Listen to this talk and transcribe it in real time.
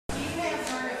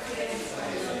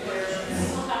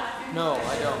No,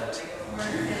 I don't.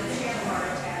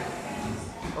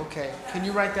 Okay, can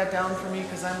you write that down for me?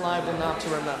 Because I'm liable not to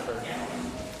remember.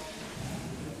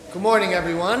 Good morning,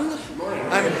 everyone. Good morning.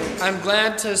 I'm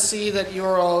glad to see that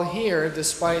you're all here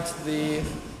despite the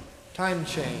time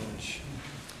change.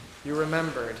 You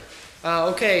remembered.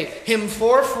 Okay, hymn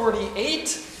 448,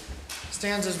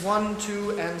 stanzas 1,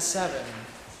 2, and 7.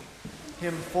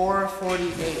 Hymn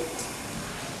 448.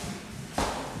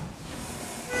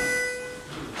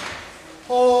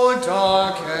 O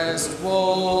darkest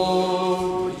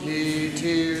woe, ye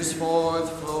tears forth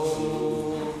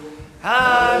flow,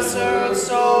 hazard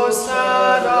so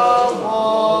sad a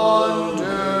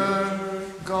wonder,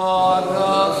 God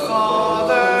the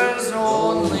Father's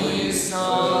only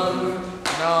Son,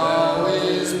 now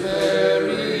is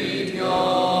buried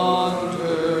yonder.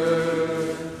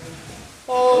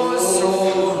 O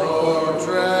sorrow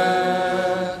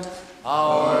dread,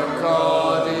 our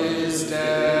God is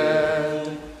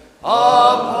dead,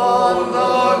 upon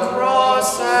the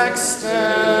cross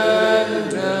extended,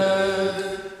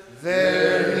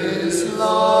 there His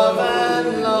love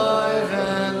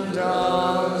enlivened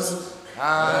us,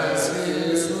 as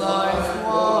His life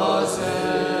was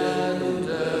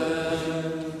ended.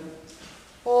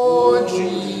 O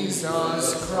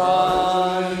Jesus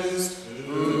Christ,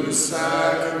 who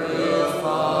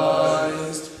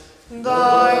sacrificed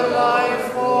thy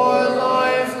life for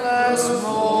lifeless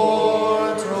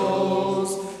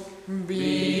mortals,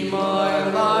 be my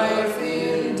life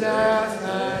in death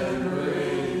and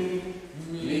bring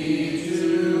me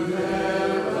to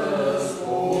heaven's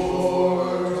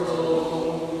portals.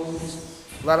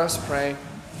 Let us pray.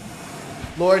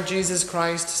 Lord Jesus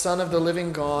Christ, Son of the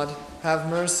living God, have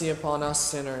mercy upon us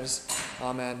sinners.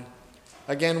 Amen.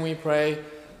 Again we pray,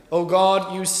 O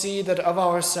God, you see that of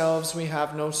ourselves we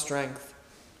have no strength.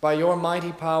 By your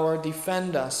mighty power,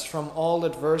 defend us from all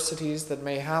adversities that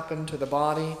may happen to the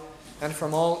body and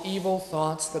from all evil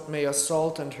thoughts that may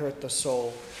assault and hurt the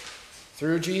soul.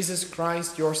 Through Jesus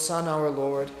Christ, your Son, our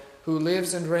Lord, who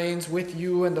lives and reigns with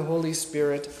you and the Holy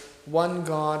Spirit, one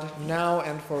God, now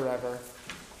and forever.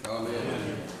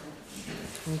 Amen.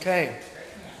 Okay.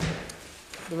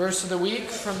 The verse of the week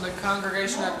from the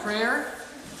Congregation at Prayer,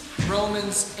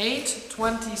 Romans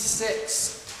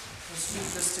 8:26. Let's read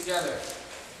this together.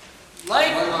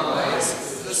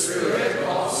 Likewise, the Spirit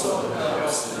also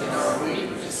helps in our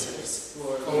weaknesses,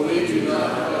 for we do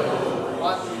not know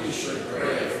what we should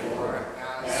pray for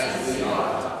as we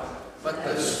ought, but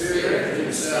the Spirit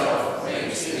Himself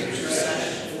makes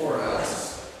intercession for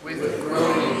us with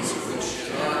groanings which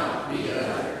cannot be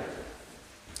uttered.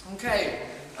 Okay.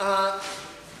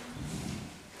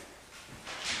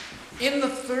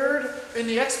 In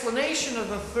the explanation of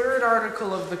the third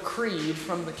article of the Creed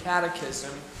from the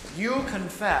Catechism, you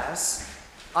confess,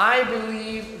 I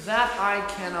believe that I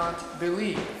cannot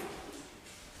believe.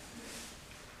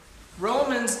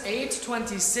 Romans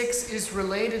 8:26 is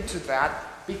related to that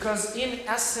because in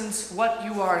essence what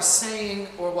you are saying,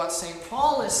 or what St.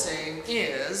 Paul is saying,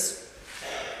 is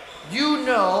you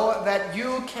know that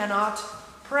you cannot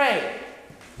pray.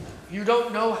 You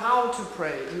don't know how to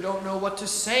pray. You don't know what to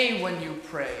say when you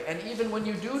pray. And even when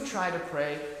you do try to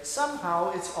pray,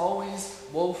 somehow it's always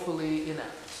woefully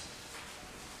inept.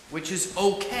 Which is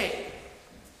okay.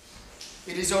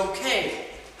 It is okay.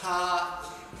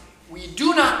 We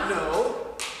do not know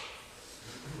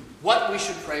what we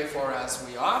should pray for as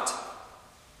we ought,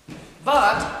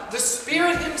 but the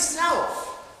Spirit Himself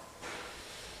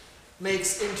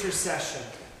makes intercession.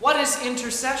 What is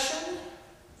intercession?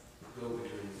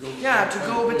 To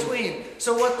go between.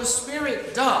 So what the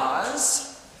Spirit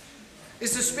does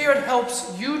is the Spirit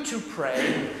helps you to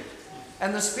pray,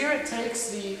 and the Spirit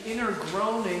takes the inner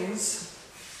groanings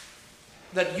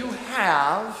that you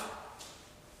have,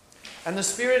 and the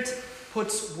Spirit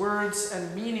puts words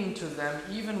and meaning to them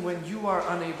even when you are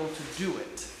unable to do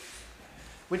it.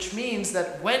 Which means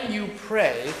that when you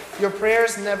pray, your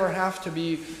prayers never have to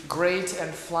be great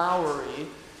and flowery.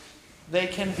 They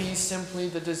can be simply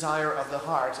the desire of the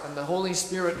heart, and the Holy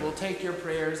Spirit will take your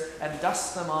prayers and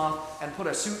dust them off and put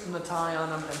a suit and a tie on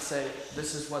them and say,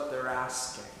 this is what they're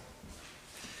asking.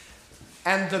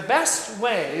 And the best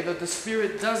way that the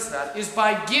Spirit does that is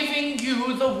by giving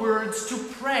you the words to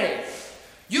pray.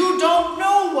 You don't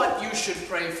know what you should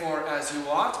pray for as you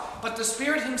ought, but the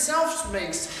Spirit Himself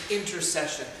makes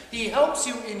intercession. He helps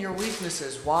you in your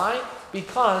weaknesses. Why?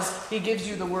 Because He gives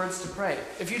you the words to pray.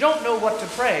 If you don't know what to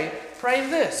pray, pray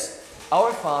this.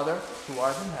 Our Father, who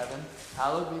art in heaven,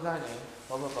 hallowed be thy name.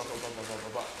 Blah, blah, blah, blah, blah, blah, blah,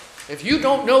 blah. If you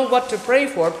don't know what to pray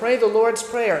for, pray the Lord's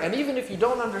Prayer. And even if you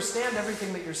don't understand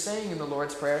everything that you're saying in the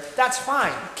Lord's Prayer, that's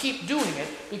fine. Keep doing it,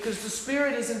 because the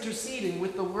Spirit is interceding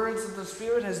with the words that the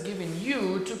Spirit has given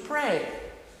you to pray.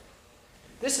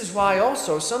 This is why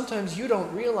also sometimes you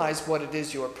don't realize what it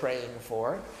is you're praying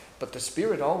for, but the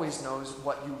Spirit always knows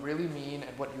what you really mean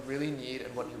and what you really need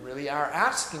and what you really are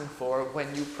asking for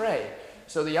when you pray.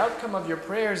 So the outcome of your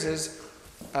prayers is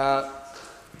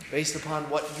based upon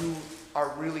what you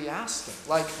are really asking.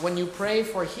 Like when you pray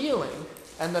for healing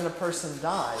and then a person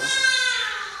dies,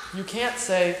 you can't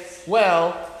say,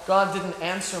 well, God didn't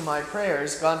answer my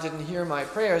prayers, God didn't hear my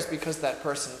prayers because that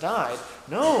person died.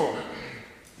 No.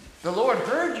 The Lord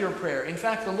heard your prayer. In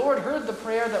fact, the Lord heard the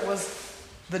prayer that was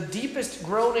the deepest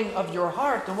groaning of your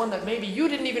heart, the one that maybe you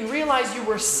didn't even realize you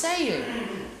were saying,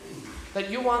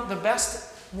 that you want the best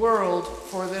world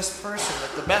for this person,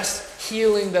 that the best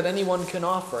healing that anyone can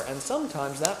offer. And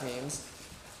sometimes that means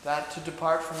that to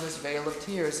depart from this vale of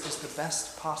tears is the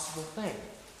best possible thing,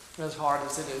 as hard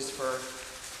as it is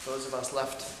for those of us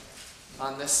left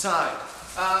on this side.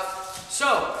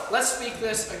 So, let's speak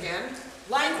this again.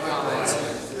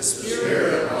 Likewise, the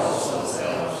Spirit also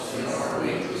helps in our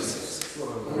weaknesses, for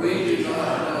we do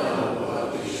not know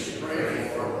what we should pray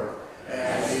for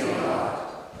as we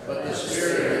ought, but the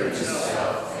Spirit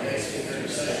Himself makes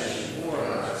intercession for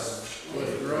us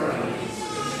with groanings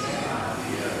that cannot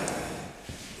be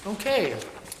uttered. Okay,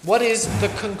 what is the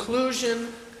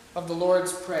conclusion of the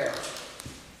Lord's Prayer?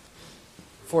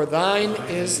 For thine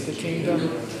is the kingdom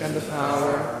and the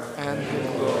power and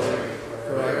the glory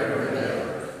forever and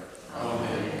ever.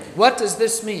 Amen. What does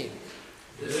this mean?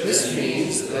 This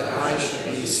means that I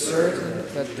should be certain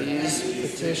that these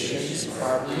petitions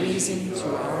are pleasing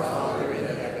to our Father in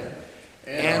heaven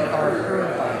and are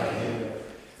heard by Him.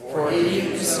 For He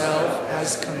Himself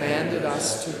has commanded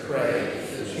us to pray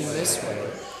in this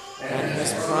way and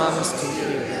has promised to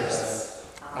hear us.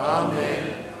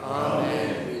 Amen.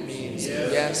 Amen means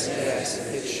yes,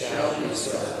 yes, it shall be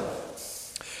so.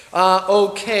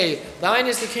 Okay, thine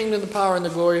is the kingdom, the power, and the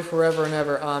glory forever and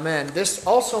ever. Amen. This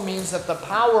also means that the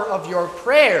power of your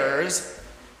prayers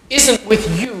isn't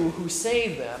with you who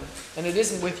say them, and it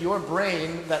isn't with your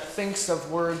brain that thinks of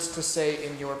words to say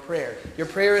in your prayer. Your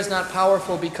prayer is not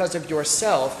powerful because of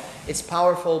yourself. It's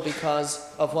powerful because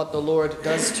of what the Lord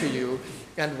does to you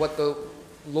and what the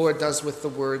Lord does with the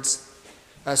words.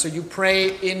 So you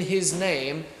pray in His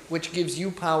name, which gives you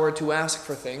power to ask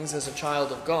for things as a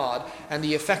child of God, and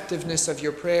the effectiveness of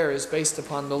your prayer is based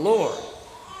upon the Lord.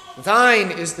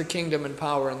 Thine is the kingdom and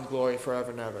power and glory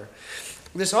forever and ever.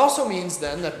 This also means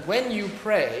then that when you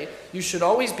pray, you should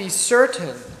always be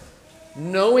certain,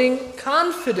 knowing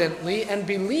confidently and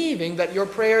believing that your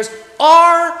prayers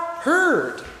are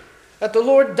heard. That the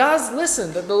Lord does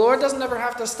listen, that the Lord doesn't ever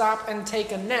have to stop and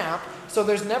take a nap, so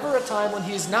there's never a time when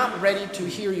He's not ready to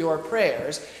hear your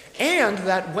prayers, and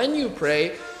that when you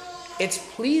pray, it's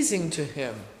pleasing to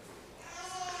Him.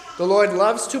 The Lord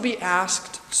loves to be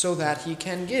asked so that He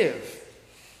can give.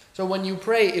 So when you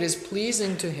pray, it is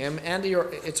pleasing to Him, and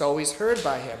it's always heard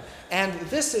by Him. And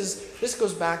this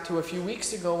goes back to a few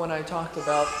weeks ago when I talked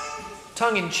about,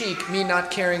 tongue-in-cheek, me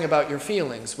not caring about your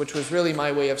feelings, which was really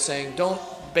my way of saying, don't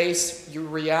base your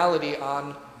reality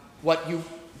on what you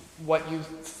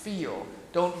feel.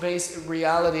 Don't base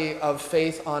reality of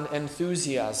faith on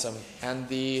enthusiasm and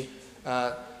the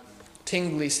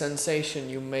tingly sensation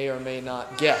you may or may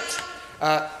not get.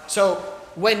 So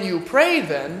when you pray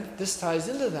then, this ties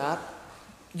into that,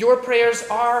 your prayers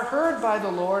are heard by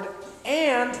the Lord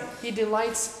and He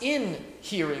delights in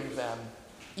hearing them,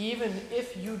 even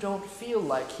if you don't feel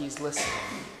like He's listening.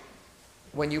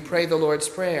 When you pray the Lord's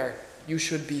Prayer, you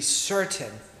should be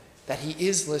certain that He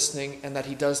is listening and that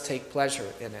He does take pleasure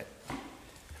in it.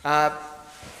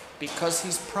 Because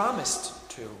He's promised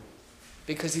to.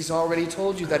 Because He's already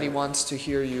told you that He wants to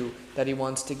hear you, that He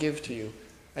wants to give to you.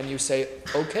 And you say,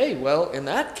 okay, well, in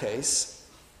that case,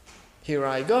 here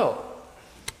I go.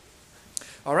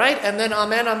 All right, and then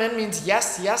amen. Amen means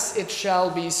yes, yes, it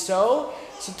shall be so.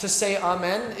 So to say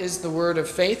amen is the word of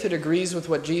faith. It agrees with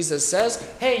what Jesus says.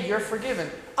 Hey, you're forgiven.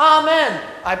 Amen.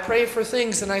 I pray for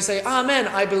things and I say, amen.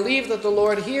 I believe that the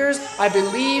Lord hears. I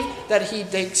believe that He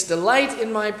takes delight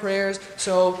in my prayers.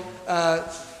 So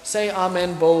say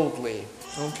amen boldly.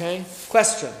 Okay?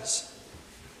 Questions?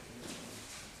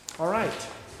 All right.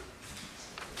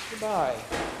 Goodbye.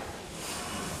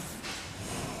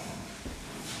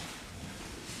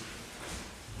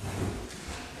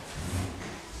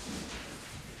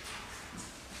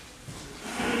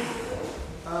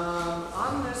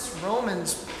 On this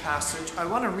Romans passage, I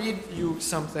want to read you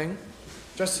something.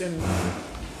 Just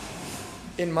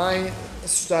in my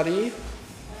study.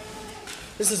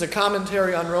 This is a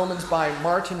commentary on Romans by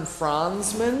Martin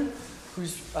Franzmann,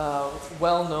 who's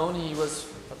well known. He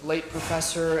was a late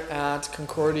professor at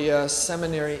Concordia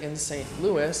Seminary in St.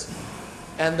 Louis,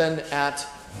 and then at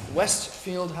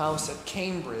Westfield House at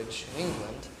Cambridge in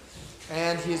England.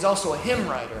 And he's also a hymn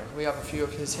writer. We have a few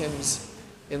of his hymns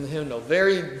in the hymnal.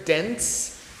 Very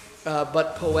dense,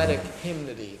 but poetic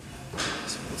hymnody.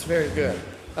 It's very good.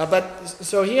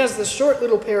 So he has this short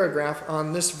little paragraph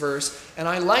on this verse, and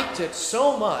I liked it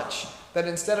so much that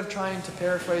instead of trying to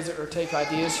paraphrase it or take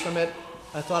ideas from it,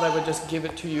 I thought I would just give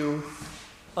it to you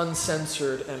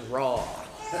uncensored and raw.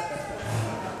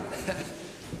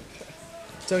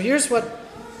 So here's what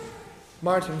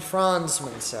Martin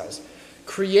Franzmann says.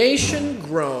 Creation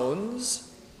groans,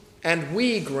 and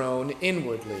we groan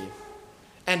inwardly,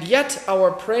 and yet our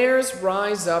prayers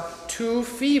rise up too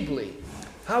feebly.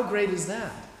 How great is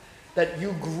that? That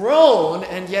you groan,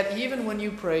 and yet even when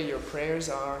you pray, your prayers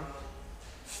are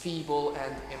feeble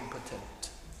and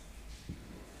impotent.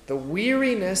 The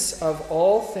weariness of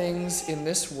all things in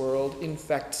this world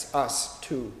infects us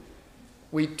too.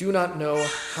 We do not know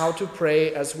how to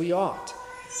pray as we ought.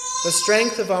 The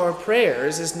strength of our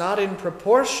prayers is not in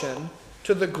proportion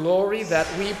to the glory that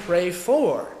we pray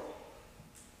for,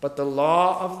 but the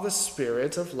law of the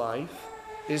Spirit of life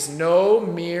is no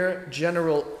mere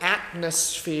general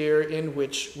atmosphere in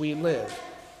which we live.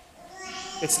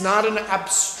 It's not an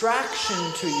abstraction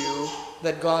to you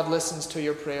that God listens to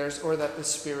your prayers or that the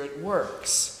Spirit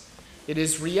works. It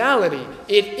is reality.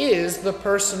 It is the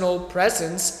personal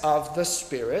presence of the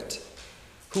Spirit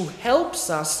who helps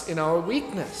us in our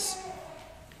weakness.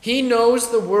 He knows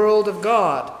the world of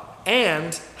God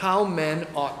and how men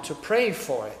ought to pray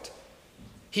for it.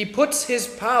 He puts his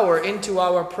power into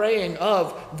our praying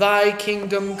of, "Thy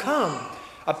kingdom come,"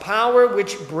 a power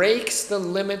which breaks the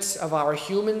limits of our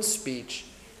human speech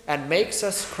and makes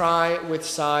us cry with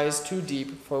sighs too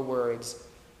deep for words.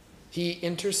 He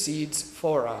intercedes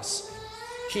for us.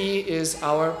 He is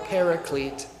our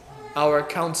Paraclete, our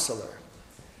counselor.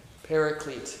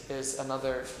 Paraclete is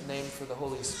another name for the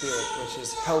Holy Spirit, which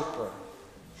is helper.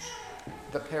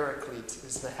 The Paraclete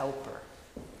is the helper,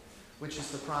 which is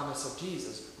the promise of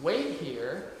Jesus. Wait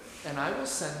here, and I will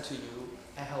send to you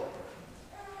a helper.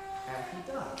 And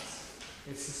he does.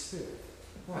 It's the Spirit.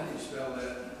 How do you spell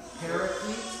that?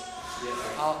 Paraclete?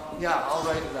 Yeah. I'll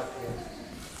write it up here.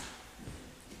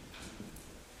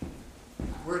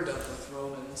 We're done with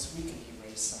Romans. We can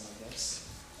erase some of this.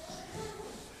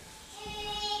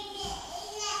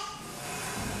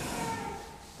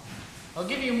 I'll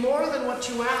give you more than what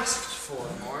you asked for,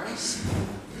 Morris.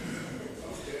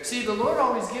 See, the Lord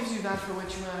always gives you that for what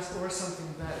you ask or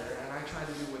something better, and I try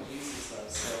to do what Jesus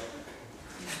does, so.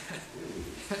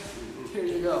 Here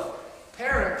you go.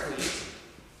 Paraclete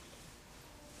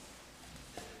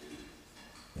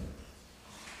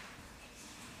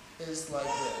is like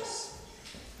this.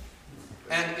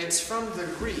 And it's from the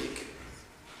Greek.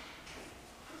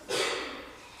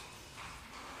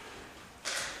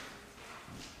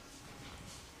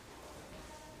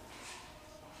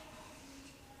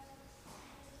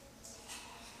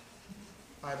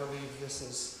 I believe this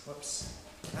is, whoops,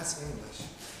 that's English.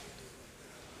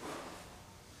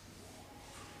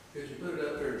 Could you put it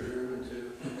up there in German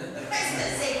too?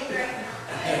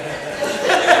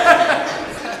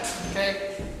 Okay,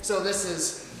 so this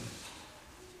is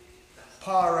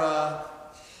para,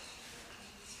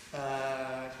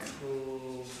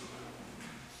 we'll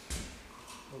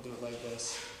do it like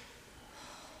this.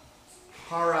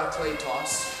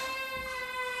 Parakletos,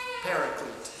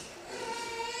 Paraclete.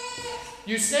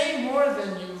 You say more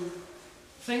than you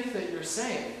think that you're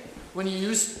saying. When you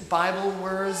use Bible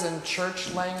words and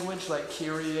church language like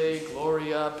Kyrie,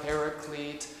 Gloria,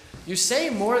 Paraclete, you say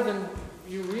more than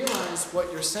you realize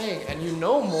what you're saying, and you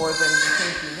know more than you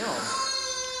think you know.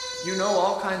 You know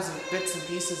all kinds of bits and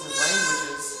pieces of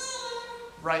languages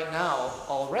right now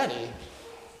already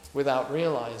without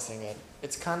realizing it.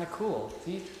 It's kind of cool.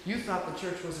 See, you thought the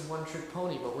church was a one-trick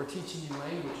pony, but we're teaching you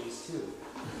languages too.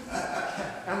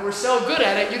 And we're so good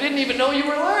at it, you didn't even know you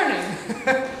were learning.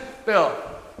 Bill.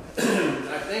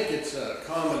 I think it's a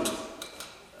common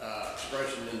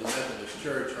expression in the Methodist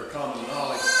Church, or common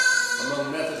knowledge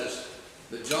among Methodists,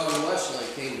 that John Wesley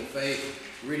came to faith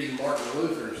reading Martin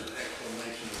Luther's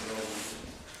explanation of Romans.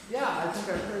 Yeah, I think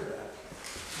I've heard that.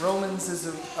 Romans is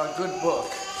a good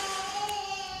book.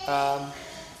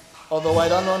 Although I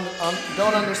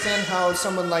don't understand how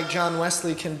someone like John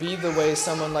Wesley can be the way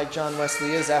someone like John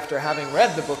Wesley is after having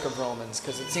read the book of Romans,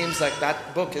 because it seems like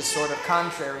that book is sort of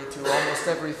contrary to almost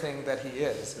everything that he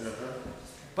is.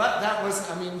 But that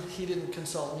wasn't, he didn't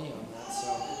consult me on that,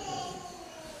 so.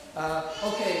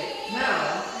 Okay,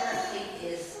 now. Paraclete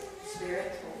is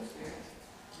Spirit, Holy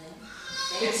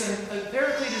Spirit.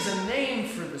 Paraclete is a name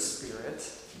for the Spirit,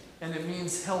 and it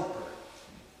means helper.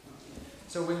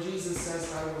 So when Jesus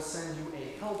says, I will send you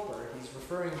a helper, he's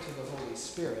referring to the Holy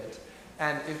Spirit.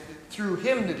 And through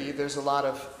hymnody, there's a lot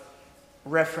of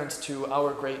reference to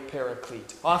our great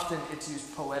Paraclete. Often it's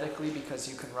used poetically because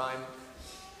you can rhyme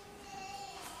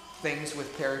things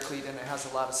with Paraclete, and it has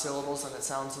a lot of syllables, and it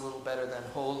sounds a little better than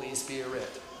Holy Spirit.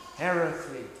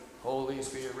 Paraclete, Holy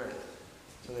Spirit.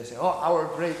 So they say, oh, our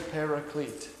great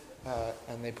Paraclete.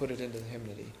 And they put it into the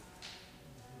hymnody.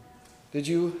 Did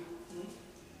you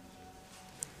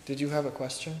have a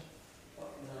question? No.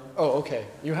 Oh, okay.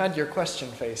 You had your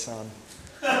question face on.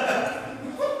 I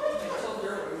told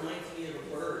her it reminds me of a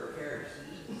bird,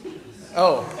 parachute.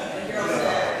 Oh. And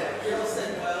Gerald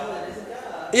said, well, it is a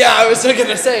dove. Yeah, I was going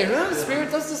to say, well, the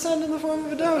Spirit does descend in the form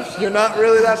of a dove. You're not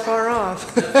really that far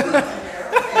off. Pretty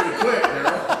quick,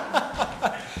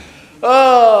 Harold.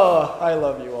 Oh, I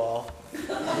love you all.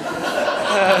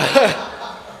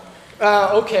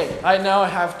 Okay, I now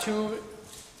have two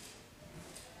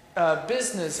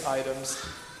business items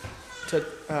to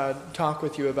talk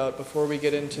with you about before we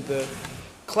get into the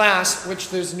class, which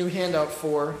there's a new handout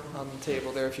for on the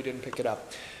table there if you didn't pick it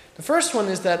up. The first one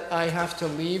is that I have to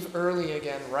leave early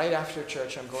again right after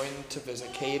church. I'm going to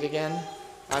visit Cade again.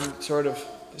 I'm sort of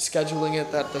scheduling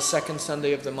it that the second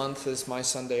Sunday of the month is my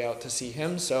Sunday out to see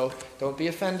him, so don't be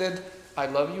offended. I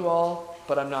love you all,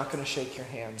 but I'm not going to shake your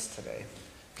hands today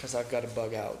because I've got to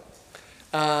bug out.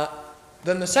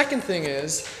 Then the second thing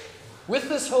is, with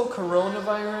this whole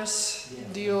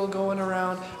coronavirus deal going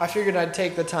around, I figured I'd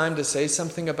take the time to say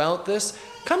something about this.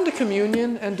 Come to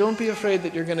communion, and don't be afraid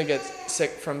that you're going to get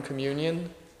sick from communion.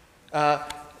 The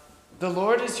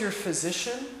Lord is your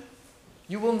physician.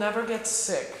 You will never get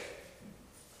sick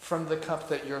from the cup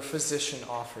that your physician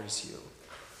offers you.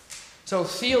 So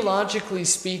theologically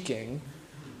speaking,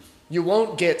 you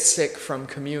won't get sick from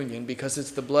communion because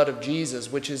it's the blood of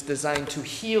Jesus, which is designed to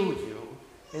heal you.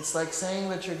 It's like saying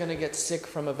that you're going to get sick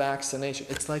from a vaccination.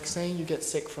 It's like saying you get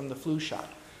sick from the flu shot.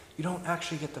 You don't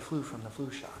actually get the flu from the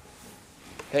flu shot.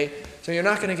 Okay? So you're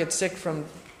not going to get sick from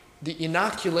the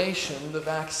inoculation, the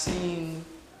vaccine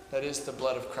that is the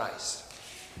blood of Christ.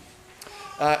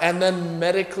 And then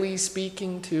medically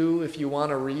speaking too, if you want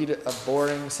to read a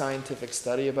boring scientific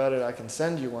study about it, I can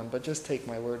send you one, but just take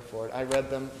my word for it. I read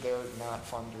them. They're not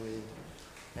fun to read.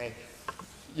 Okay?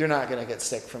 You're not going to get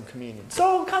sick from communion.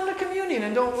 So come to communion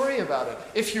and don't worry about it.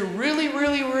 If you're really,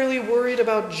 really, really worried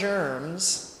about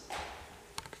germs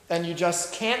and you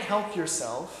just can't help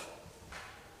yourself,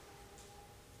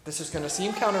 this is going to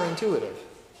seem counterintuitive,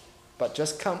 but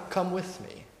just come with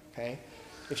me, okay?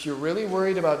 If you're really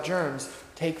worried about germs,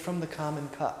 take from the common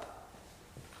cup,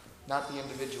 not the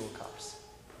individual cups.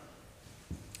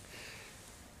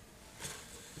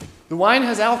 The wine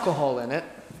has alcohol in it,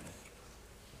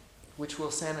 which will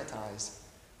sanitize.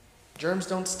 Germs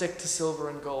don't stick to silver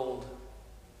and gold.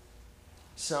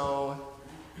 So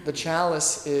the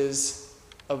chalice is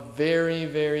a very,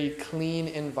 very clean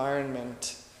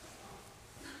environment.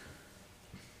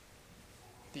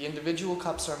 The individual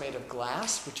cups are made of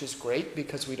glass, which is great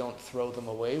because we don't throw them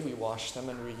away. We wash them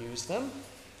and reuse them.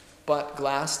 But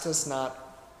glass does not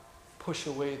push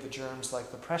away the germs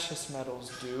like the precious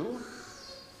metals do.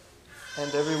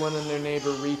 And everyone and their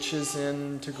neighbor reaches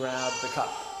in to grab the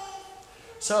cup.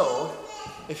 So,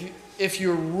 if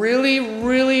you're really,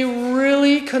 really,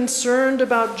 really concerned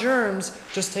about germs,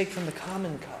 just take from the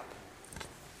common cup.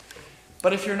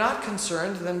 But if you're not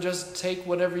concerned, then just take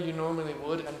whatever you normally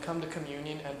would and come to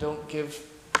communion and don't give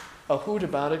a hoot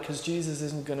about it because Jesus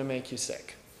isn't going to make you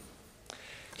sick.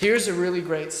 Here's a really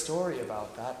great story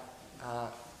about that.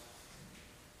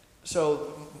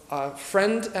 So a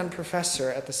friend and professor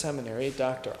at the seminary,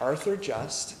 Dr. Arthur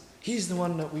Just, he's the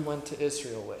one that we went to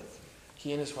Israel with.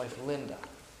 He and his wife Linda.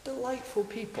 Delightful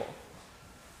people.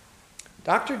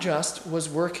 Dr. Just was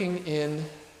working in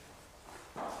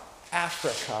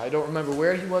Africa. I don't remember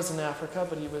where he was in Africa,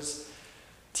 but he was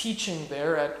teaching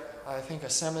there at, I think, a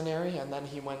seminary, and then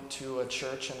he went to a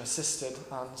church and assisted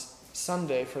on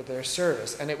Sunday for their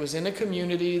service. And it was in a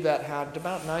community that had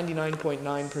about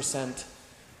 99.9%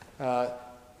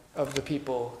 of the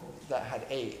people that had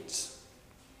AIDS.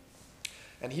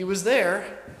 And he was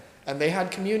there, and they had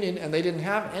communion, and they didn't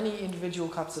have any individual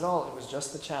cups at all. It was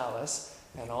just the chalice,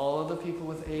 and all of the people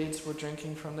with AIDS were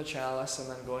drinking from the chalice and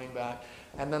then going back.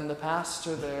 And then the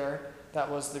pastor there, that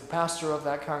was the pastor of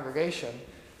that congregation,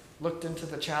 looked into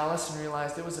the chalice and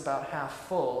realized it was about half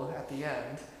full at the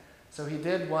end. So he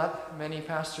did what many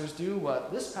pastors do,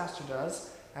 what this pastor does,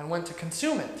 and went to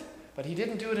consume it. But he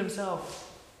didn't do it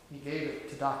himself. He gave it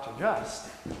to Dr. Just,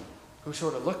 who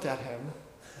sort of looked at him,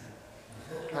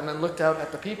 and then looked out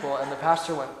at the people, and the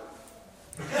pastor went,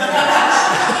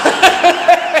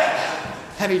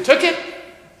 and he took it,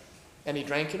 and he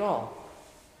drank it all.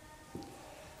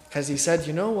 Because he said,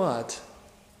 you know what?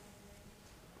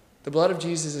 The blood of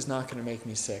Jesus is not going to make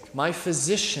me sick. My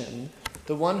physician,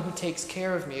 the one who takes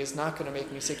care of me, is not going to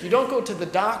make me sick. You don't go to the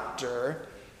doctor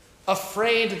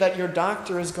afraid that your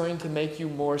doctor is going to make you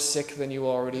more sick than you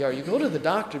already are. You go to the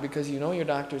doctor because you know your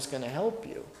doctor is going to help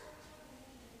you.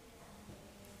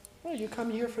 Well, you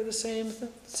come here for the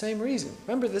same reason.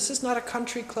 Remember, this is not a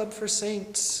country club for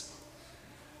saints.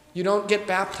 You don't get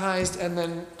baptized and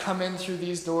then come in through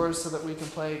these doors so that we can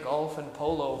play golf and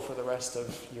polo for the rest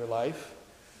of your life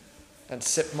and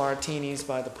sip martinis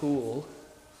by the pool.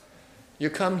 You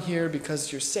come here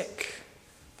because you're sick.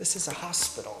 This is a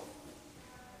hospital.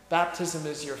 Baptism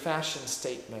is your fashion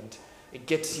statement. It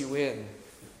gets you in.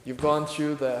 You've gone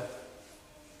through the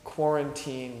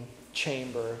quarantine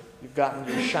chamber. You've gotten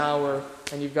your shower,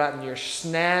 and you've gotten your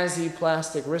snazzy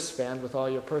plastic wristband with all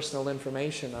your personal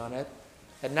information on it.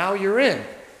 And now you're in.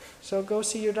 So go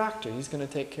see your doctor. He's going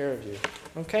to take care of you.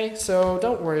 Okay? So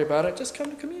don't worry about it. Just come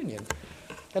to communion.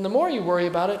 And the more you worry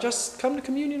about it, just come to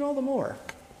communion all the more.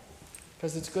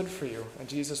 Because it's good for you, and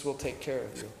Jesus will take care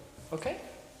of you. Okay?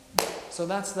 So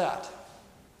that's that.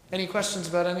 Any questions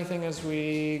about anything as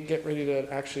we get ready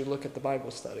to actually look at the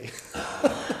Bible study?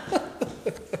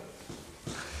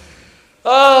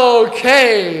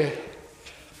 Okay.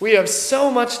 We have so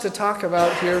much to talk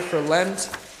about here for Lent,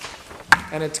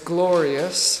 and it's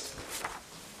glorious.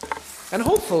 And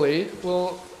hopefully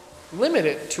we'll limit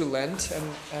it to Lent,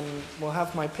 and we'll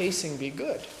have my pacing be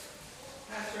good.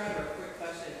 Pastor, I have a quick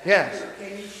question. Yes.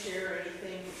 Can you share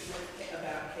anything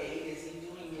about Cade? Is he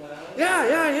doing well?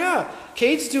 Yeah.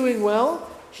 Cade's doing well.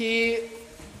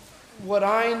 What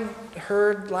I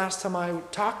heard last time I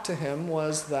talked to him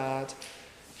was that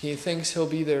he thinks he'll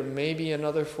be there maybe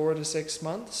another 4 to 6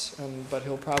 months, but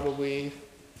he'll probably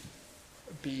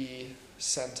be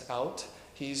sent out.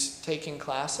 He's taking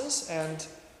classes and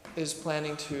is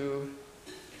planning to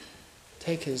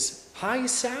take his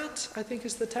HiSat, I think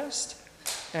is the test,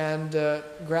 and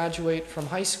graduate from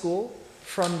high school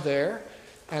from there.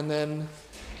 And then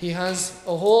he has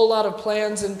a whole lot of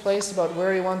plans in place about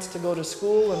where he wants to go to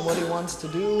school and what he wants to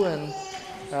do, and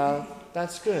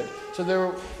that's good. So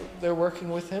they're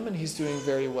working with him, and he's doing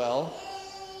very well.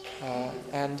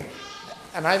 And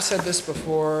I've said this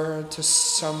before to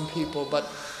some people, but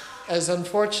as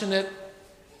unfortunate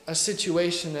a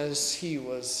situation as he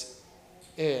was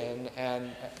in, and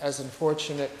as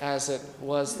unfortunate as it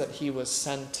was that he was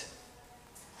sent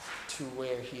to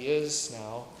where he is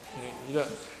now,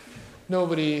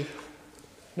 nobody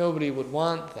would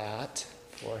want that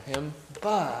for him,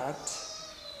 but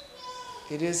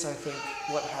it is, I think,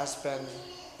 what has been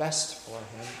best for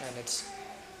him, and it's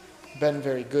been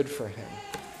very good for him.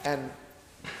 And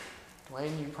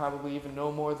Dwayne, you probably even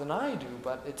know more than I do,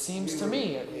 but it seems to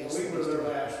me at least. We were there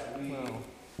last week, Well,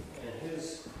 and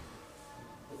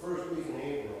the first week in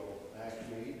April,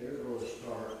 actually, they're going to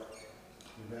start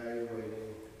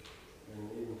evaluating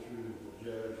and even through the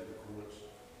judge of the courts.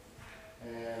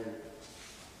 And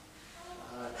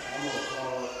I'm going to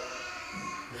call it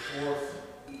the 4th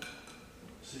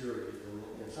series.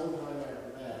 And sometime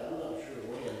after that, I'm not sure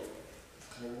when,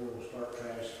 they're going to start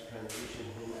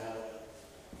transitioning him out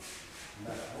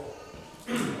back home.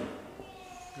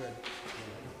 good.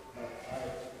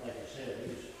 Like I said,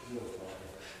 he's doing fine.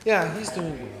 Yeah, he's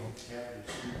doing well. Captain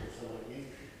Steve or something.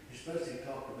 He especially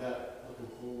talked about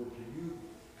looking forward to you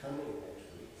coming next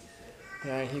week.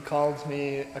 Yeah, he called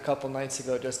me a couple nights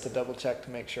ago just to double check to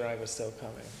make sure I was still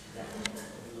coming.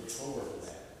 We look forward to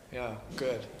that. Yeah,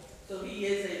 good. So he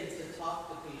is able to talk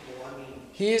to people. I mean,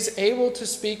 He is able to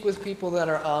speak with people that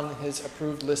are on his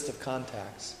approved list of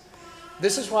contacts.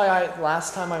 This is why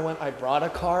last time I went, I brought a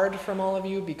card from all of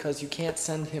you, because you can't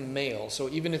send him mail. So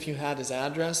even if you had his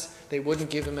address, they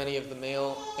wouldn't give him any of the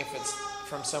mail if it's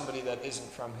from somebody that isn't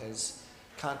from his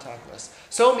contact list.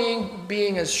 So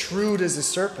being as shrewd as a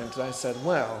serpent, I said,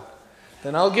 well,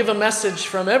 then I'll give a message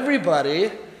from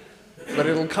everybody, but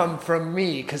it'll come from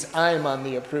me because I'm on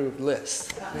the approved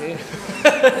list.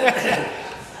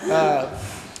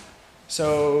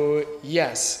 So,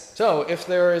 yes. So, if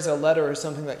there is a letter or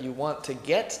something that you want to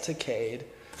get to Cade,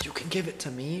 you can give it to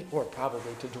me, or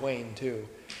probably to Dwayne too.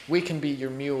 We can be your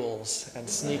mules and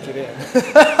sneak it in.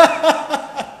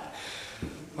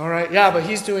 All right, yeah, but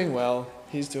he's doing well.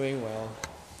 He's doing well.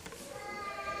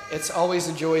 It's always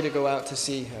a joy to go out to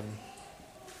see him.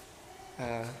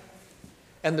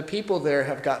 And the people there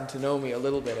have gotten to know me a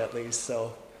little bit at least,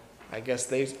 so I guess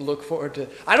they look forward to...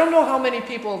 I don't know how many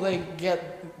people they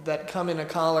get that come in a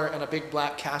collar and a big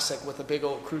black cassock with a big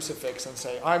old crucifix and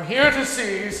say, "I'm here to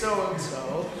see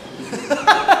so-and-so."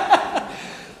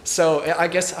 So I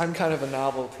guess I'm kind of a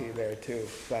novelty there too.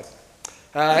 But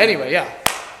anyway, yeah.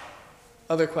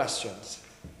 Other questions?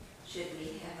 Should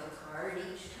we have a card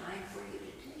each time for you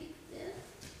to take then?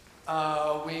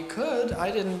 We could.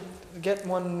 I didn't get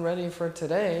one ready for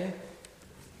today,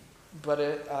 but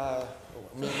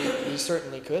we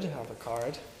certainly could have a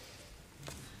card.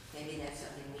 Maybe that's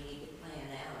something we need to plan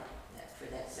out, that for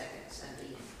that second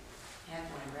Sunday, and have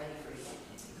one ready for you.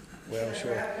 Well,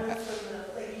 Should I grab one from the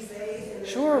ladies' days and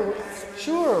then Sure, pass it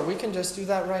sure. We can just do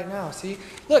that right now. See,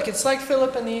 look, it's like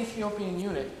Philip and the Ethiopian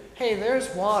eunuch. Hey,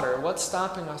 there's water. What's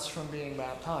stopping us from being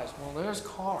baptized? Well, there's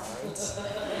cards.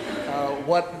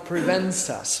 What prevents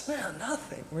us? Well,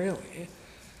 nothing, really.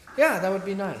 Yeah, that would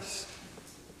be nice.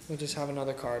 We'll just have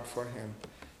another card for him.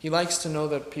 He likes to know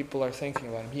that people are thinking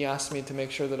about him. He asked me to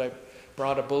make sure that I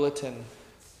brought a bulletin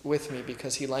with me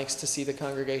because he likes to see the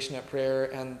congregation at prayer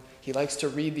and he likes to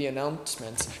read the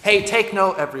announcements. Hey, take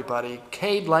note, everybody.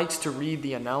 Cade likes to read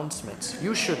the announcements.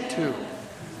 You should too.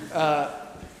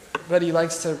 But he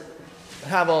likes to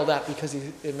have all that because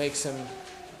it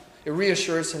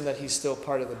reassures him that he's still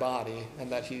part of the body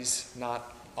and that he's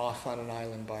not off on an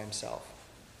island by himself,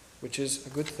 which is a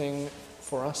good thing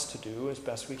for us to do as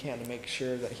best we can to make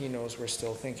sure that he knows we're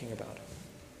still thinking about him.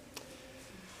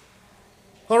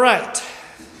 All right.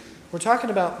 We're talking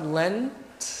about Lent,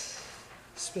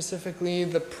 specifically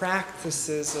the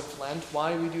practices of Lent,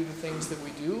 why we do the things that we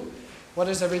do. What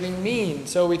does everything mean?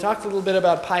 So we talked a little bit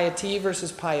about piety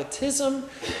versus pietism.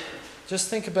 Just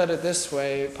think about it this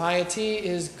way. Piety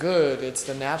is good. It's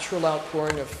the natural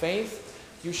outpouring of faith.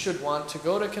 You should want to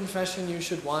go to confession. You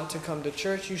should want to come to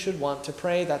church. You should want to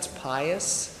pray. That's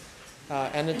pious.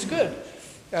 And it's good.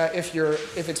 If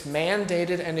it's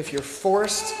mandated and if you're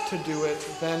forced to do it,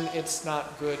 then it's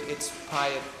not good. It's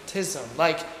pietism.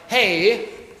 Like, hey,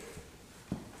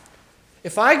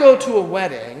 if I go to a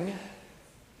wedding...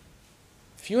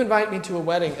 If you invite me to a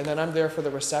wedding and then I'm there for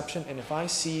the reception, and if I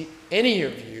see any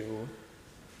of you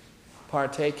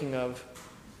partaking of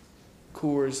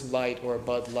Coors Light or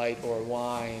Bud Light or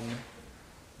wine,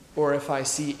 or if I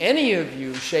see any of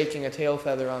you shaking a tail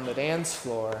feather on the dance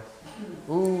floor,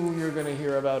 ooh, you're going to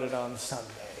hear about it on Sunday.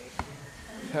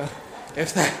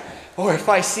 Or if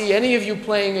I see any of you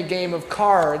playing a game of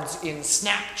cards in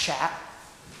Snapchat,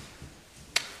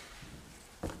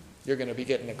 you're going to be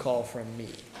getting a call from me.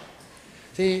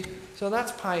 See, so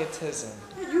that's pietism.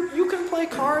 You can play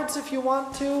cards if you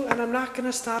want to, and I'm not going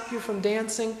to stop you from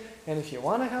dancing. And if you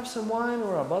want to have some wine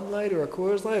or a Bud Light or a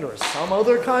Coors Light or some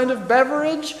other kind of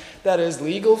beverage that is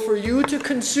legal for you to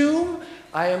consume,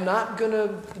 I am not going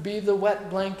to be the wet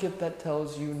blanket that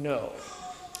tells you no,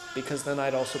 because then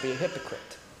I'd also be a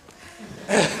hypocrite.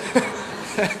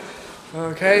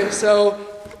 Okay, so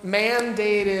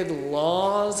mandated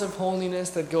laws of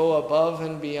holiness that go above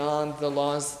and beyond the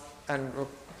laws and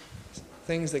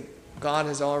things that God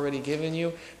has already given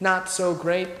you. Not so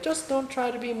great. Just don't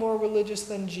try to be more religious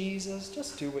than Jesus.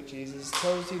 Just do what Jesus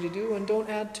tells you to do and don't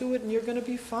add to it and you're going to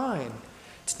be fine.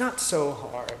 It's not so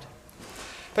hard.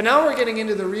 But now we're getting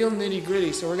into the real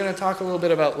nitty-gritty. So we're going to talk a little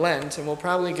bit about Lent, and we'll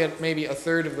probably get maybe a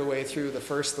third of the way through the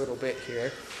first little bit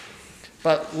here.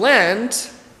 But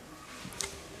Lent,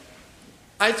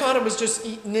 I thought it was just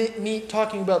neat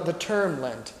talking about the term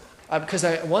Lent. Because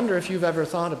I wonder if you've ever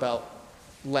thought about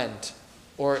Lent,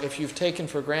 or if you've taken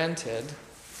for granted,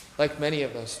 like many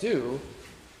of us do,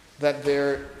 that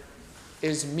there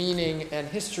is meaning and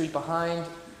history behind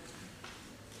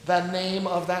the name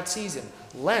of that season,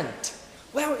 Lent.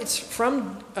 Well, it's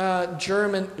from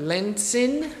German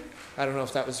Lenzen. I don't know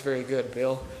if that was very good,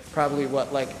 Bill. Probably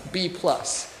like B+.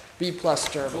 B+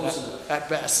 German at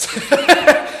best.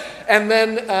 And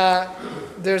then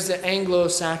there's the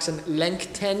Anglo-Saxon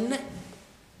Lengten,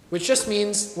 which just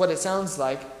means what it sounds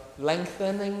like,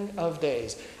 lengthening of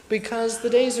days. Because the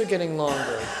days are getting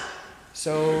longer.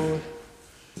 So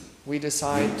we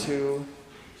decide to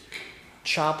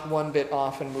chop one bit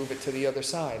off and move it to the other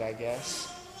side, I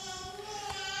guess.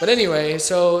 But anyway,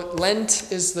 so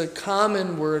Lent is the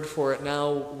common word for it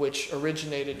now, which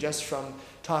originated just from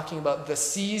talking about the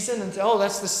season. And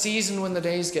that's the season when the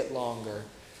days get longer.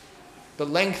 The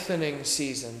lengthening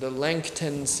season, the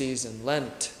Lengten season,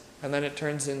 Lent. And then it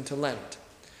turns into Lent.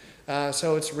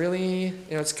 So it's really,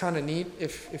 it's kind of neat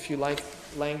if you like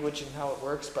language and how it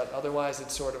works, but otherwise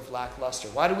it's sort of lackluster.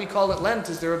 Why do we call it Lent?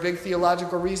 Is there a big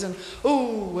theological reason?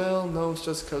 Oh, well, no, it's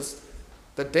just because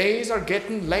the days are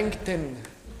getting lengthened.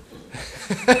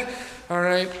 All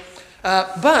right?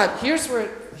 But here's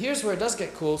where it does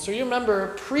get cool. So you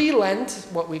remember pre-Lent,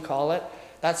 what we call it,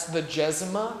 that's the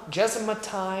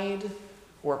Jesumatide,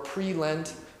 or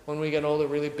pre-Lent. When we get all the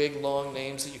really big, long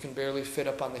names that you can barely fit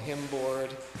up on the hymn board,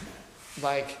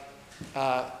 like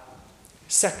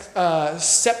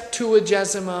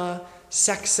Septuagesima,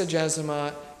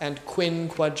 Sexagesima, and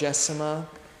Quinquagesima.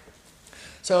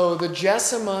 So the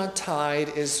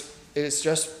Jesumatide is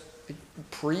just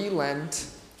pre-Lent.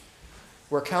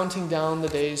 We're counting down the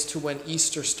days to when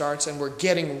Easter starts, and we're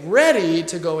getting ready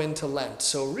to go into Lent.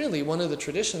 So really, one of the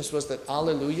traditions was that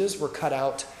Alleluias were cut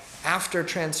out after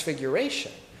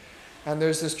Transfiguration. And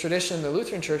there's this tradition in the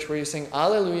Lutheran Church where you sing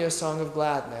Alleluia, Song of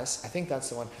Gladness. I think that's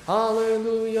the one.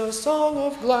 Alleluia, Song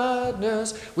of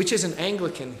Gladness, which is an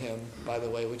Anglican hymn, by the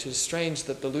way, which is strange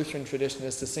that the Lutheran tradition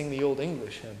is to sing the Old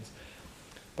English hymns.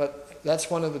 But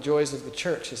that's one of the joys of the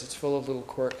church, is it's full of little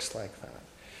quirks like that.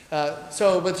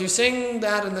 But you sing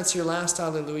that, and that's your last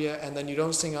Alleluia, and then you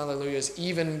don't sing Alleluias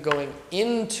even going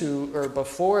into or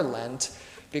before Lent,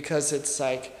 because it's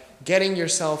like getting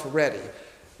yourself ready.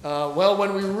 Well,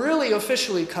 when we really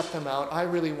officially cut them out, I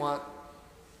really want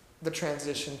the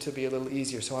transition to be a little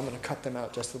easier, so I'm going to cut them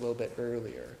out just a little bit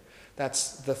earlier.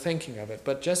 That's the thinking of it.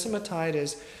 But Jesumatide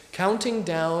is counting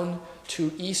down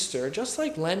to Easter, just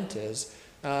like Lent is.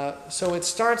 So it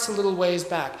starts a little ways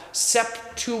back.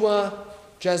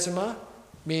 Septuagesima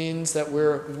means that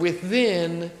we're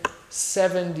within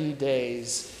 70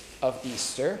 days of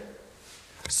Easter.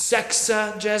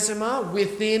 Sexagesima,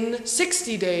 within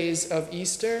 60 days of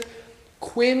Easter.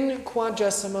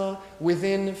 Quinquagesima,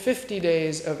 within 50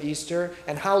 days of Easter.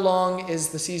 And how long is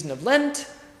the season of Lent?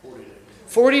 40 days.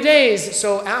 40 days.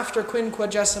 So after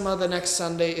Quinquagesima, the next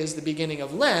Sunday is the beginning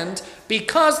of Lent,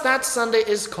 because that Sunday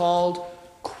is called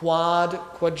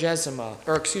Quadragesima.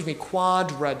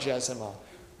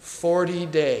 40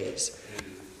 days.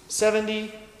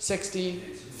 70, 60,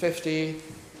 50,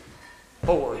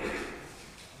 40.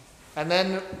 And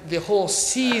then the whole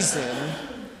season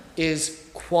is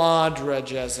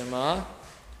Quadragesima,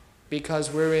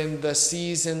 because we're in the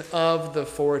season of the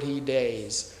 40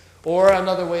 days. Or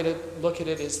another way to look at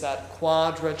it is that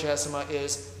Quadragesima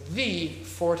is the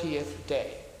 40th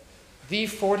day. The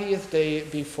 40th day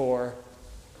before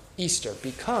Easter.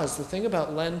 Because the thing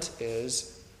about Lent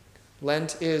is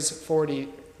 40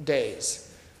 days.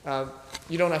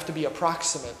 You don't have to be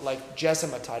approximate like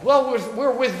Jesumatide. Well,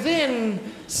 we're within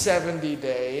 70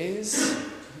 days.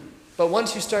 But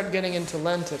once you start getting into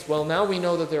Lent, it's, well, now we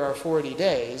know that there are 40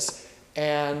 days,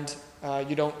 and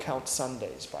you don't count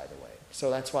Sundays, by the way.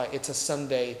 So that's why it's a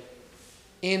Sunday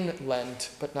in Lent,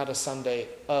 but not a Sunday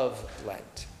of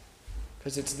Lent.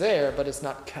 Because it's there, but it's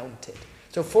not counted.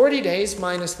 So 40 days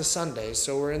minus the Sundays,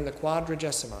 so we're in the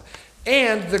Quadragesima.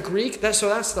 And the Greek, that's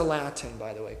the Latin,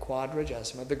 by the way,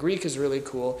 Quadragesima. The Greek is really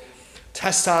cool.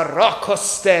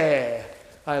 Tessarokoste.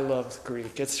 I love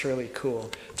Greek. It's really cool.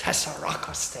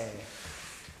 Tessarokoste.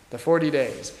 The 40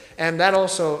 days. And that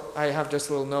also, I have just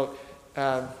a little note.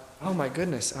 Oh my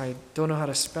goodness, I don't know how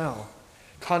to spell.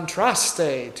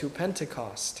 Contraste to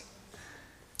Pentecost.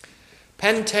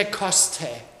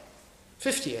 Pentecoste,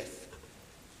 50th.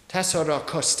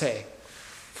 Tessarokoste,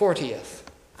 40th.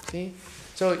 See?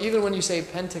 So even when you say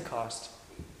Pentecost,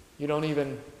 you don't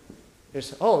even,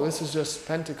 this is just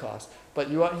Pentecost. But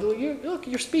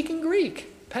you're speaking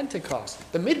Greek. Pentecost.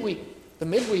 The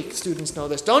midweek students know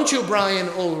this. Don't you, Brian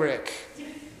Ulrich?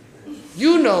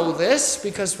 You know this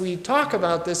because we talk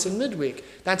about this in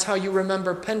midweek. That's how you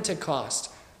remember Pentecost.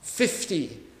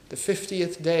 50, the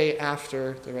 50th day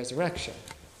after the resurrection.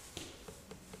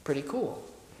 Pretty cool.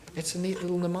 It's a neat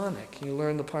little mnemonic. You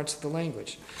learn the parts of the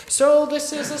language. So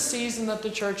this is a season that the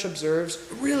church observes,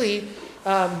 really,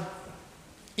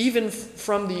 even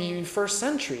from the first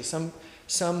century. Some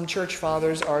church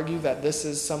fathers argue that this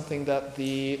is something that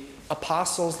the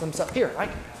apostles themselves... Here, I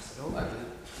can pass it over.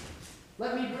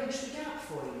 Let me bridge the gap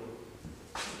for you.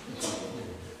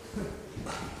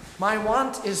 My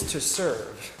want is to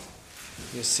serve,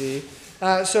 you see.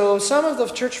 So some of the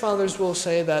church fathers will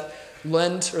say that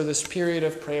Lent, or this period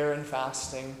of prayer and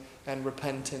fasting and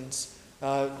repentance,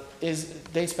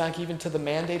 dates back even to the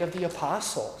mandate of the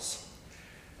apostles.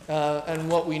 And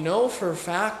what we know for a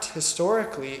fact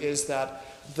historically is that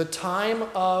the time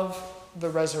of the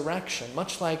resurrection,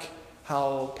 much like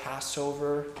how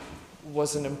Passover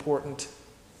was an important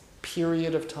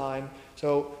period of time,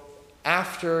 so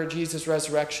after Jesus'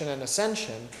 resurrection and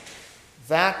ascension,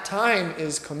 that time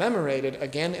is commemorated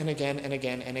again and again and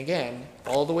again and again,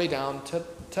 all the way down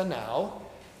to now,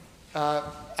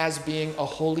 as being a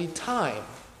holy time,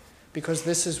 because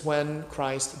this is when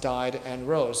Christ died and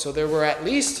rose. So there were at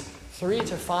least 3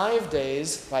 to 5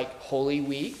 days, like Holy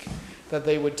Week, that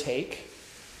they would take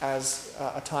as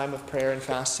a time of prayer and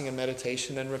fasting and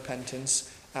meditation and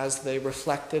repentance as they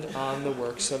reflected on the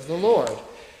works of the Lord.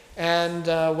 And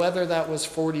whether that was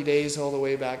 40 days all the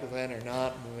way back then or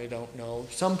not, we don't know.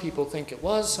 Some people think it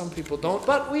was, some people don't.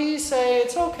 But we say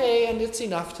it's okay, and it's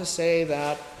enough to say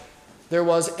that there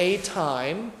was a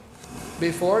time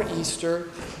before Easter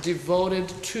devoted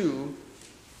to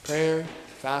prayer,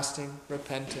 fasting,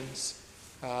 repentance,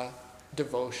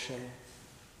 devotion,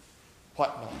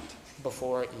 whatnot,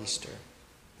 before Easter.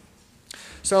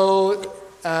 So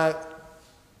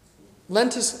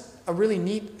Lent is a really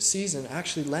neat season.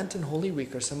 Actually, Lent and Holy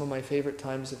Week are some of my favorite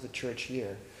times of the church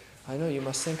year. I know you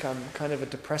must think I'm kind of a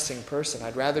depressing person.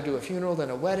 I'd rather do a funeral than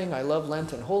a wedding. I love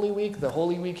Lent and Holy Week. The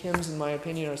Holy Week hymns, in my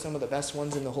opinion, are some of the best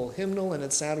ones in the whole hymnal, and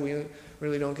it's sad we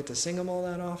really don't get to sing them all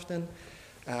that often.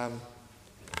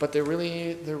 But they're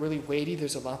really weighty.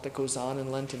 There's a lot that goes on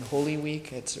in Lent and Holy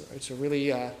Week. It's a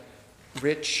really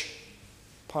rich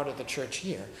part of the church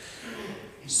year.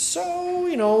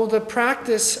 So, the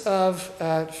practice of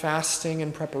fasting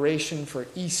and preparation for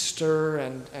Easter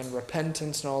and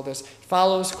repentance and all this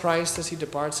follows Christ as he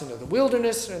departs into the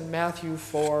wilderness in Matthew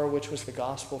 4, which was the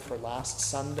gospel for last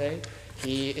Sunday.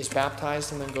 He is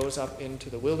baptized and then goes up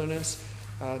into the wilderness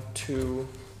to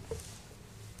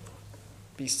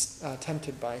be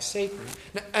tempted by Satan.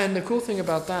 And the cool thing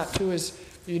about that, too, is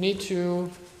you need to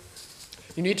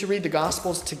read the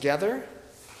Gospels together.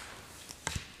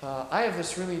 I have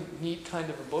this really neat kind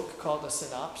of a book called a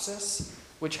synopsis,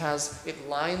 which it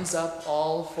lines up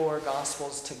all 4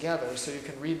 Gospels together so you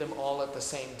can read them all at the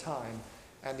same time.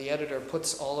 And the editor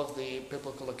puts all of the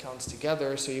biblical accounts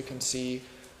together so you can see,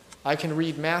 I can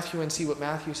read Matthew and see what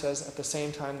Matthew says at the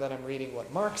same time that I'm reading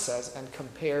what Mark says and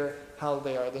compare how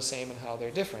they are the same and how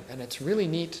they're different. And it's really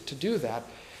neat to do that.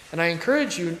 And I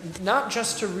encourage you not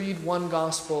just to read one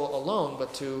Gospel alone,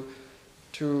 but to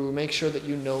make sure that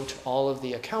you note all of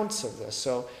the accounts of this.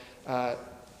 So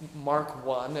Mark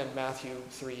 1 and Matthew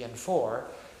 3 and 4,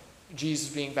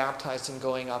 Jesus being baptized and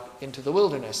going up into the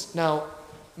wilderness. Now,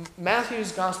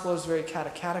 Matthew's gospel is very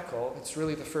catechetical. It's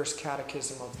really the first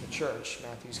catechism of the church,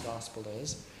 Matthew's gospel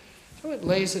is. So it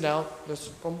lays it out. This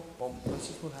is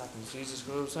what happens. Jesus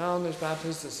goes down, there's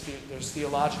baptism, there's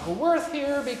theological worth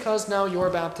here because now your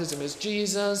baptism is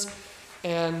Jesus.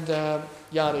 And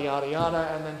yada, yada, yada.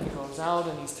 And then he goes out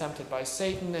and he's tempted by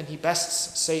Satan and he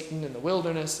bests Satan in the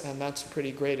wilderness, and that's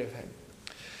pretty great of him.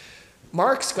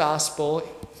 Mark's gospel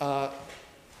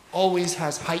always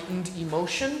has heightened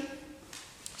emotion.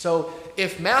 So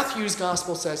if Matthew's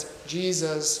gospel says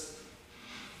Jesus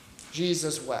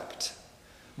wept,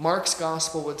 Mark's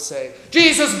gospel would say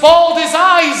Jesus bawled his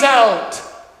eyes out.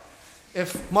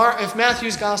 If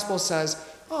Matthew's gospel says,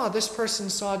 oh, this person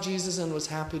saw Jesus and was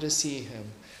happy to see him,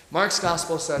 Mark's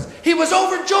gospel says, he was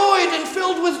overjoyed and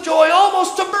filled with joy,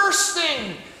 almost to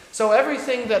bursting. So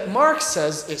everything that Mark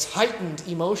says is heightened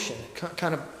emotion. It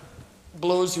kind of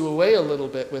blows you away a little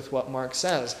bit with what Mark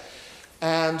says.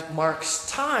 And Mark's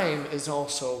time is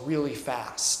also really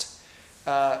fast.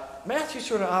 Matthew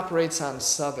sort of operates on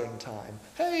southern time.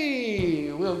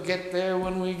 Hey, we'll get there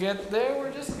when we get there.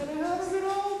 We're just going to have a good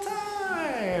old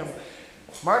time.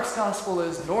 Mark's gospel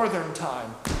is northern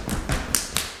time.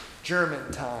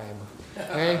 German time.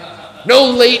 Okay?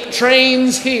 No late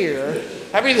trains here.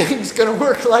 Everything's going to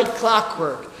work like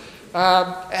clockwork.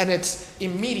 And it's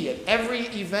immediate. Every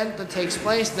event that takes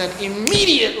place, then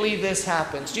immediately this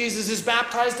happens. Jesus is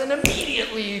baptized and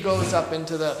immediately he goes up and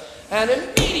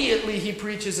immediately he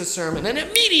preaches a sermon. And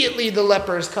immediately the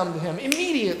lepers come to him.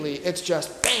 Immediately. It's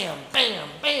just bam, bam,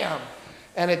 bam.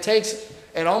 And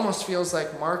it almost feels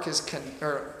like Matthew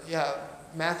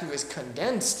is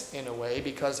condensed in a way,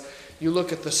 because you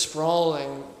look at the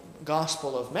sprawling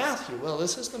Gospel of Matthew. Well,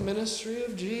 this is the ministry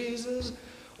of Jesus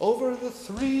over the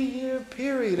 3-year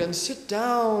period, and sit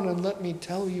down and let me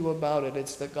tell you about it.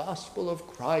 It's the gospel of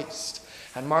Christ.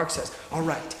 And Mark says, all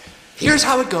right, here's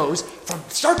how it goes from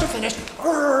start to finish,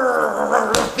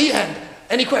 the end.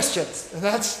 Any questions? And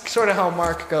that's sort of how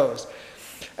Mark goes.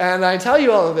 And I tell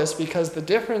you all of this because the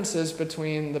differences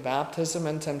between the baptism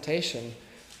and temptation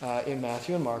in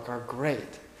Matthew and Mark are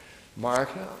great.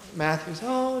 Matthew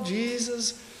says,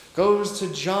 Jesus goes to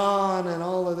John and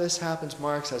all of this happens.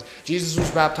 Mark says, Jesus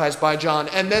was baptized by John,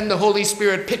 and then the Holy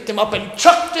Spirit picked him up and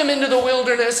chucked him into the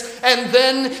wilderness, and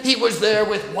then he was there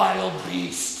with wild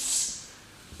beasts.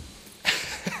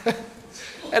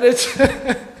 And it's,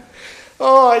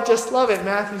 oh, I just love it.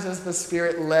 Matthew says the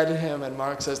Spirit led him, and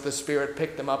Mark says the Spirit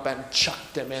picked him up and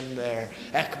chucked him in there.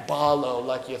 Ekbalo,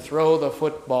 like you throw the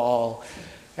football.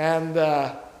 And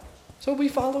so we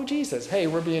follow Jesus. Hey,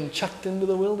 we're being chucked into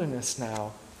the wilderness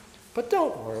now. But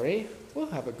don't worry, we'll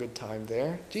have a good time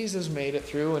there. Jesus made it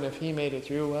through, and if he made it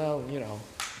through, well,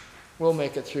 we'll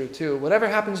make it through too. Whatever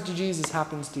happens to Jesus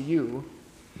happens to you,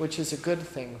 which is a good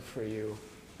thing for you.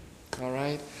 All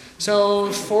right?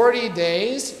 So 40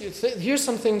 days. Here's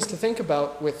some things to think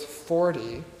about with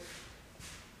 40.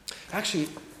 Actually,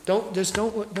 don't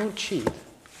cheat.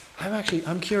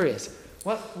 I'm curious.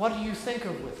 What do you think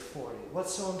of with 40?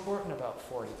 What's so important about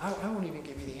 40? I won't even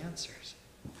give you the answers.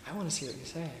 I want to see what you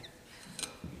say.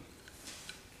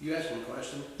 You asked me a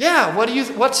question. Yeah,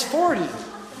 what's 40?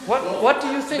 What do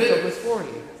you think of with 40?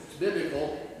 It's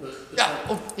biblical.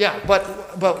 But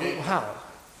Okay. how?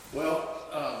 Well,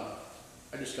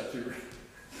 I just got through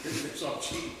it's all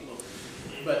cheap a little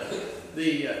bit. But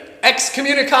the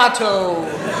Excommunicato!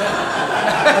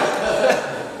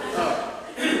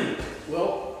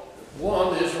 well,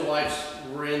 one, the Israelites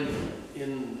were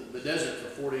in the desert for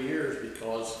 40 years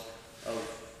because of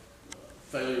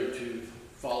failure to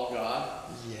follow God.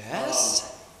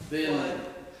 Yes. Then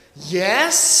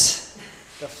Yes.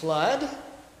 The flood.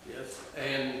 yes,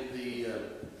 and the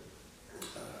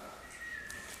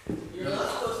You're not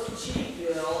supposed to cheat,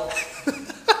 Bill.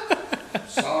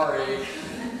 sorry,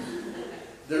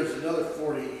 there's another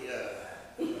 40.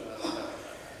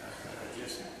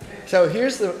 So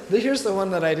here's the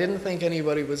one that I didn't think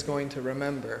anybody was going to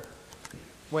remember.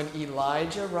 When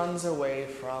Elijah runs away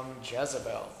from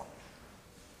Jezebel.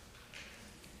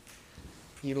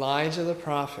 Elijah the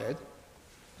prophet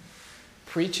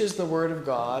preaches the word of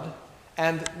God,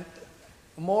 and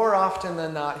more often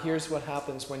than not, here's what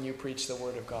happens when you preach the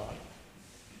word of God.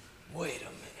 Wait a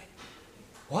minute.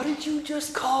 What did you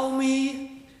just call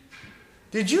me?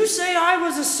 Did you say I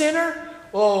was a sinner?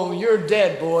 Oh, you're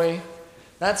dead, boy.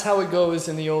 That's how it goes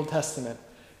in the Old Testament.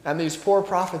 And these poor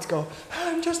prophets go,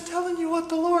 I'm just telling you what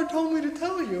the Lord told me to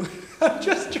tell you. I'm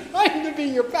just trying to be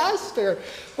your pastor.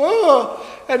 Whoa.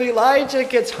 And Elijah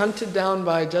gets hunted down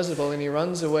by Jezebel, and he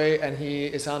runs away, and he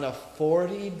is on a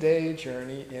 40-day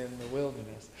journey in the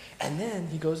wilderness. And then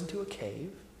he goes into a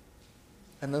cave,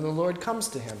 and then the Lord comes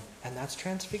to him, and that's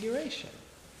transfiguration.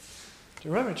 Do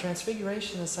you remember,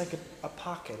 transfiguration is like a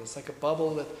pocket. It's like a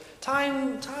bubble that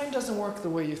time doesn't work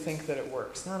the way you think that it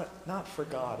works. Not for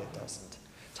God, it doesn't.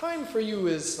 Time for you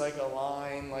is like a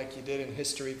line like you did in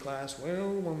history class.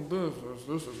 Well, when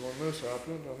this is when this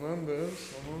happened, and then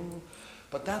this.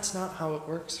 But that's not how it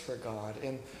works for God.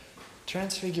 And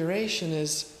transfiguration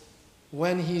is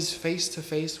when he's face to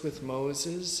face with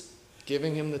Moses,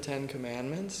 giving him the 10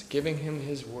 Commandments, giving him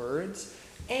his words,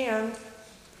 and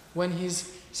when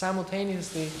he's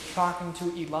simultaneously talking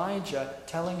to Elijah,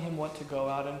 telling him what to go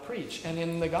out and preach. And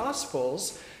in the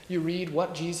Gospels, you read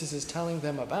what Jesus is telling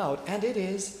them about, and it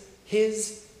is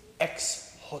his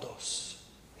exodus,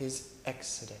 his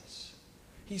exodus.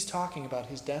 He's talking about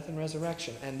his death and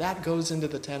resurrection, and that goes into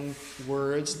the 10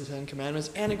 words, the 10 Commandments,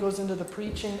 and it goes into the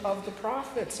preaching of the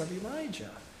prophets of Elijah.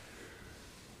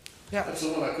 Yeah. That's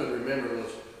the one I couldn't remember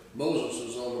was Moses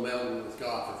was on the mountain with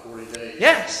God for 40 days.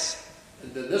 Yes.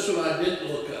 And then this one I didn't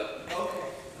look up. Okay.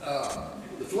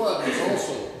 The flood was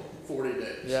also 40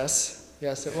 days.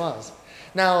 Yes, it was.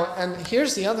 Now, and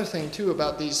here's the other thing, too,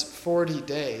 about these 40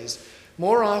 days.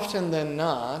 More often than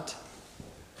not,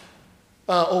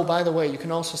 by the way, you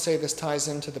can also say this ties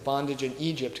into the bondage in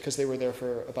Egypt, because they were there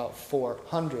for about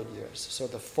 400 years. So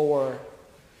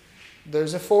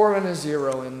there's a 4 and a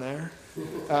 0 in there.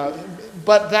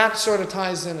 But that sort of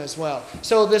ties in as well.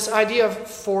 So this idea of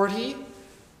 40,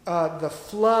 the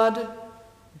flood,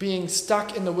 being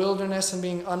stuck in the wilderness and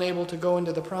being unable to go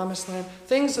into the promised land,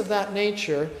 things of that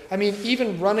nature. I mean,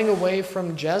 even running away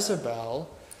from Jezebel,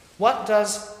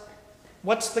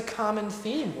 what's the common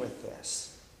theme with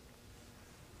this?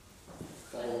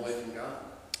 Fall away from God.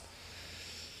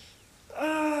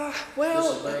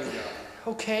 Well, Disobeying God.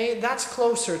 okay, that's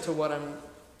closer to what I'm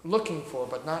looking for,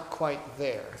 but not quite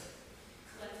there.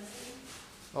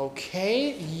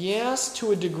 Okay, yes,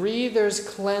 to a degree there's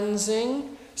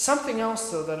cleansing. Something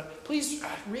else, though, that... Please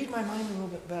read my mind a little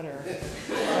bit better.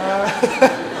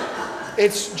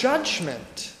 It's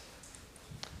judgment.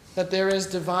 That there is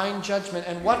divine judgment.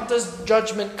 And what does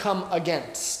judgment come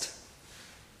against?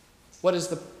 What is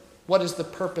the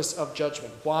purpose of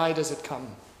judgment? Why does it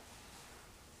come?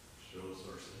 Shows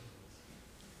our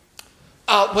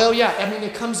sins. Well, yeah, I mean,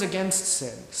 it comes against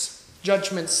sins.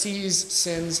 Judgment sees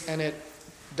sins and it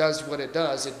does what it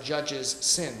does. It judges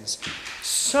sins.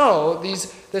 So,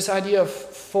 this idea of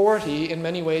 40, in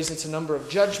many ways, it's a number of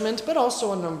judgment, but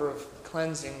also a number of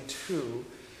cleansing too.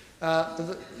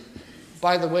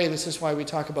 By the way, this is why we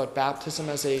talk about baptism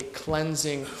as a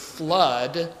cleansing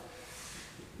flood,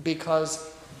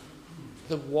 because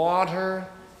the water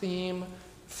theme,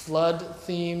 flood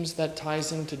themes, that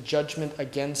ties into judgment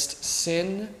against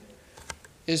sin.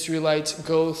 Israelites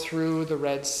go through the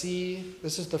Red Sea.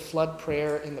 This is the flood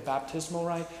prayer in the baptismal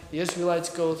rite. The Israelites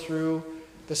go through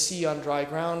the sea on dry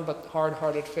ground, but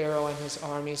hard-hearted Pharaoh and his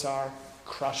armies are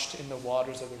crushed in the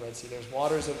waters of the Red Sea. There's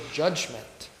waters of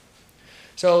judgment.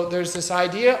 So there's this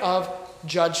idea of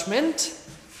judgment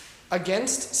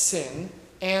against sin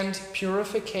and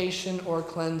purification or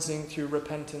cleansing through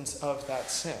repentance of that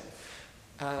sin.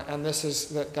 And this is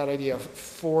that idea of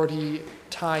 40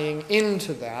 tying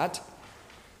into that.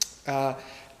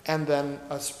 And then,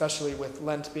 especially with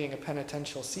Lent being a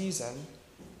penitential season,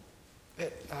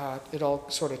 it all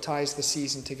sort of ties the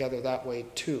season together that way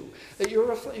too. That you're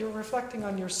reflecting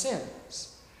on your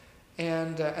sins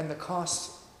and the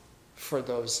cost for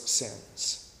those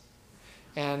sins.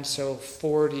 And so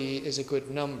 40 is a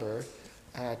good number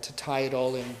to tie it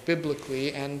all in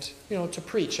biblically and, to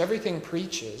preach. Everything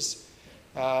preaches.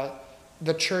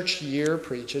 The church year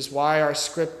preaches. Why are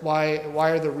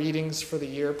the readings for the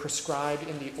year prescribed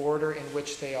in the order in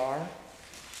which they are?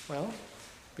 Well,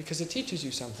 because it teaches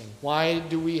you something. Why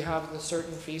do we have the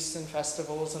certain feasts and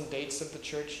festivals and dates of the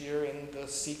church year in the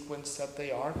sequence that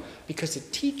they are? Because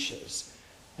it teaches,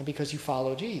 and because you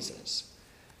follow Jesus.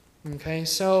 Okay,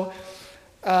 so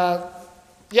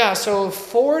so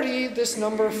 40, this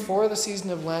number for the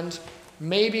season of Lent,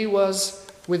 maybe was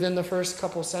within the first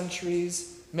couple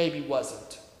centuries, maybe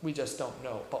wasn't. We just don't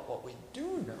know. But what we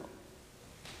do know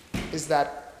is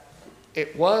that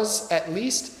it was at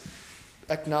least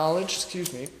acknowledged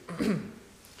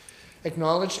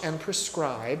and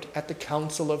prescribed at the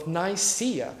Council of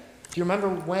Nicaea. Do you remember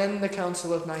when the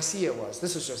Council of Nicaea was?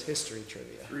 This is just history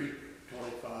trivia.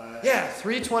 325. Yeah,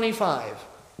 325.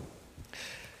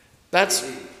 That's,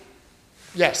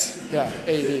 yes, yeah,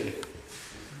 AD.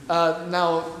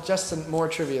 Now, just some more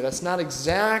trivia. That's not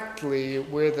exactly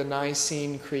where the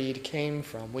Nicene Creed came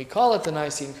from. We call it the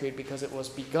Nicene Creed because it was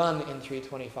begun in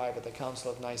 325 at the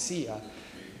Council of Nicaea,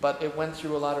 but it went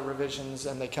through a lot of revisions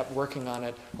and they kept working on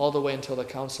it all the way until the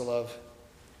Council of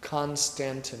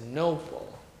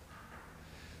Constantinople.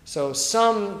 So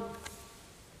some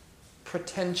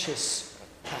pretentious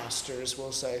pastors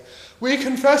will say, "We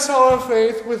confess our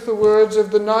faith with the words of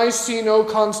the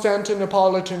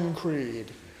Niceno-Constantinopolitan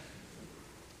Creed,"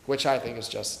 which I think is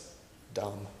just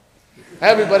dumb.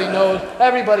 Everybody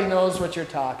knows what you're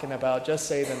talking about. Just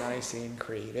say the Nicene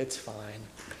Creed. It's fine.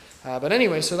 But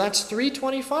anyway, so that's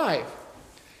 325.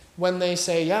 When they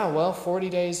say, 40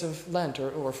 days of Lent,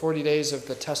 or 40 days of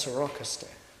the Tesserokeste,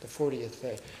 the 40th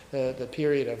day, the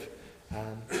period of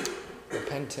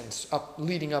repentance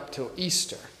leading up to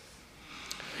Easter.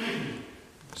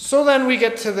 So then we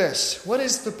get to this. What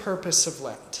is the purpose of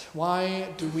Lent?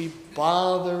 Why do we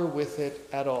bother with it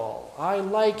at all? I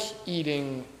like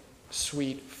eating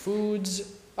sweet foods.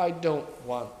 I don't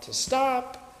want to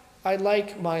stop. I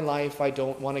like my life. I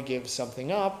don't want to give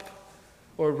something up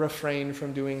or refrain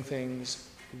from doing things.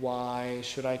 Why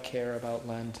should I care about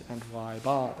Lent and why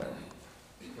bother?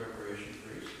 Preparation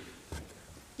for Easter.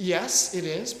 Yes, it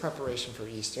is preparation for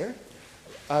Easter.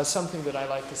 Something that I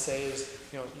like to say is,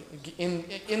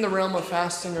 in the realm of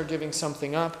fasting or giving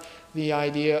something up, the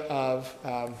idea of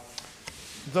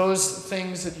those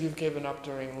things that you've given up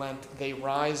during Lent, they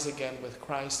rise again with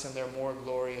Christ and they're more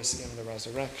glorious in the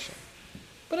resurrection.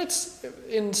 But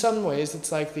in some ways,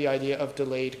 it's like the idea of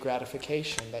delayed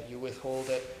gratification, that you withhold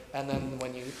it, and then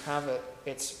when you have it,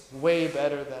 it's way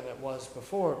better than it was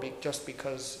before, just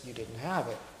because you didn't have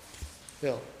it.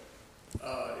 Bill?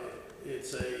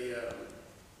 It's an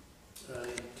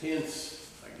intense,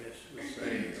 I guess we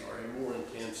say, or a more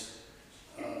intense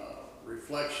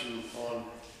reflection on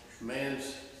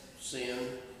man's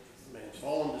sin, man's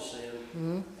fallen to sin,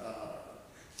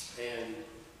 and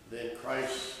then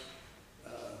Christ's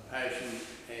passion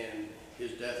and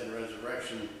his death and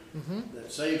resurrection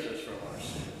that saves us from our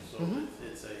sin. So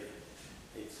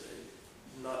it's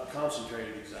not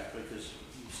concentrated exactly, because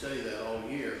you study that all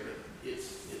year, but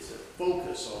it's a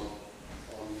focus on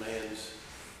man's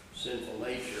sinful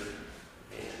nature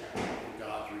and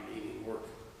God's redeeming work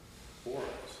for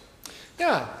us.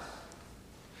 Yeah.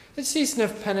 It's a season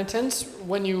of penitence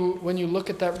when you look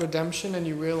at that redemption and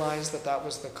you realize that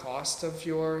was the cost of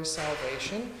your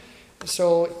salvation.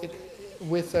 So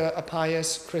with a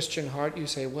pious Christian heart, you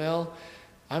say, well,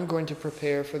 I'm going to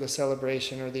prepare for the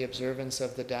celebration or the observance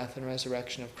of the death and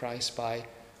resurrection of Christ by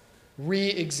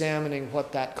re-examining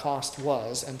what that cost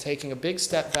was and taking a big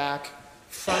step back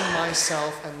from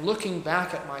myself and looking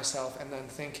back at myself and then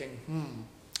thinking,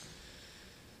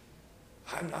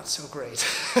 I'm not so great.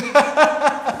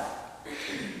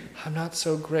 I'm not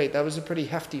so great. That was a pretty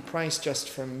hefty price just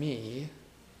for me.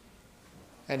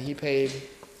 And he paid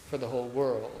for the whole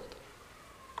world.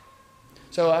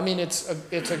 So, I mean, it's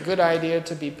a good idea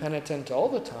to be penitent all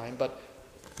the time, but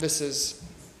this is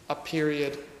a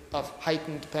period of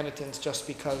heightened penitence just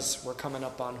because we're coming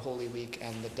up on Holy Week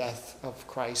and the death of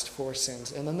Christ for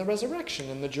sins, and then the resurrection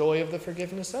and the joy of the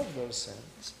forgiveness of those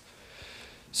sins.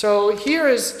 So here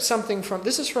is something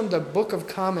this is from the Book of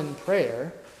Common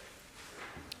Prayer,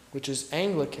 which is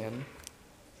Anglican.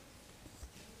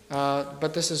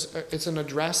 But it's an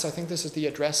address. I think this is the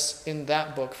address in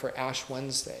that book for Ash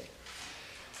Wednesday.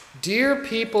 Dear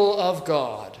people of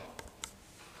God,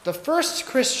 the first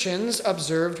Christians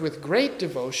observed with great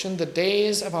devotion the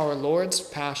days of our Lord's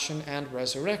Passion and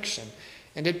Resurrection,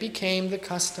 and it became the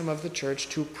custom of the Church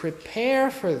to prepare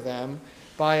for them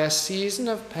by a season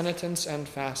of penitence and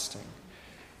fasting.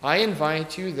 I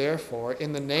invite you, therefore,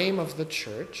 in the name of the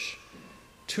Church,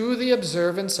 to the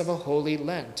observance of a holy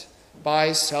Lent,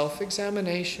 by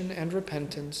self-examination and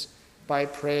repentance, by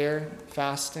prayer,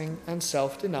 fasting, and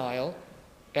self-denial,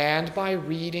 and by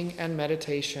reading and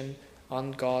meditation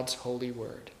on God's holy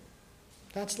word.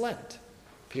 That's Lent,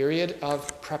 period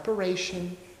of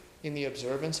preparation in the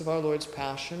observance of our Lord's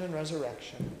Passion and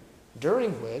Resurrection,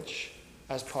 during which,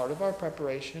 as part of our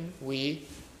preparation, we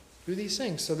do these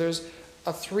things. So there's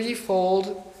a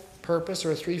threefold purpose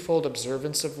or a threefold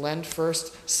observance of Lent.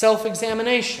 First,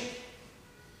 self-examination.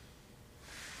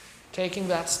 Taking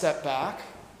that step back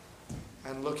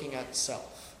and looking at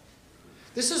self.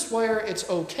 This is where it's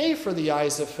okay for the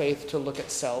eyes of faith to look at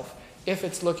self, if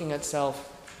it's looking at self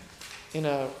in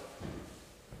an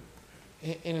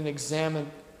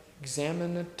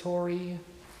examinatory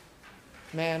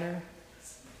manner.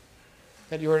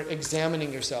 That you're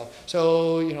examining yourself.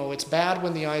 So, it's bad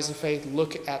when the eyes of faith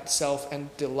look at self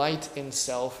and delight in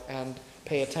self and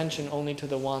pay attention only to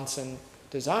the wants and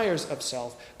desires of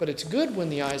self. But it's good when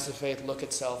the eyes of faith look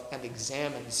at self and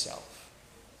examine self.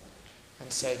 And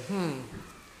say,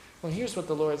 well, here's what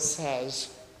the Lord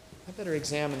says. I better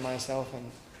examine myself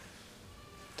and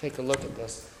take a look at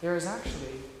this. There is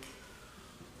actually...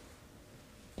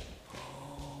 I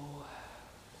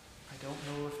don't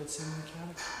know if it's in the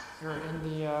catechism or in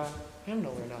the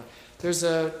hymnal or not. There's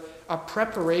a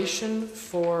preparation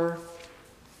for...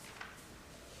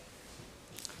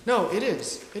 No, it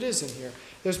is. It is in here.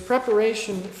 There's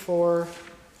preparation for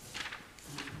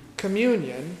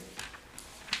communion.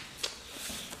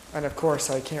 And of course,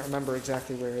 I can't remember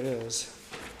exactly where it is.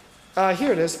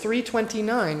 Here it is,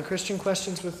 329, Christian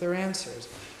Questions with Their Answers.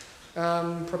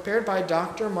 Prepared by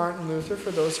Dr. Martin Luther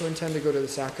for those who intend to go to the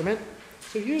sacrament.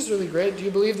 So here's really great. Do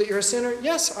you believe that you're a sinner?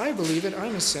 Yes, I believe it.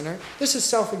 I'm a sinner. This is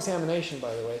self-examination,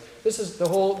 by the way. This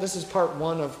is part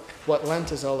one of what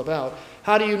Lent is all about.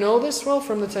 How do you know this? Well,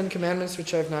 from the 10 Commandments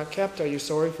which I have not kept. Are you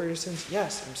sorry for your sins?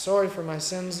 Yes, I'm sorry for my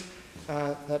sins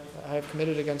that I have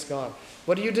committed against God.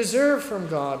 What do you deserve from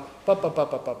God?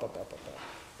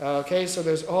 Okay, so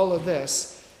there's all of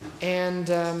this. And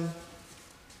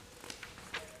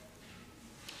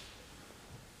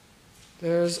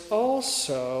there's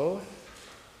also...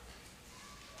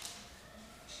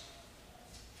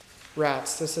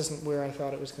 Rats, this isn't where I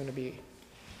thought it was going to be.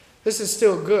 This is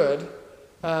still good.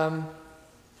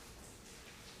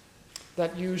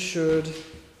 That you should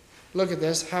look at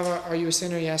this. Are you a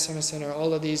sinner? Yes, I'm a sinner.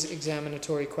 All of these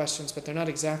examinatory questions, but they're not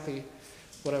exactly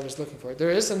what I was looking for. There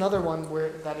is another one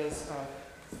that is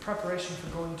preparation for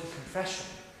going to confession.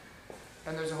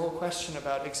 And there's a whole question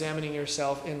about examining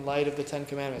yourself in light of the 10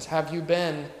 Commandments. Have you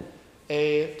been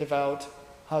a devout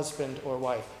husband or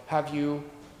wife? Have you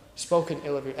spoken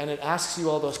ill of you? And it asks you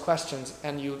all those questions,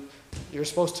 and you're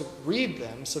supposed to read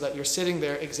them so that you're sitting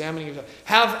there examining yourself.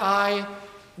 Have I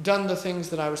done the things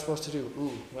that I was supposed to do?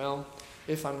 Well,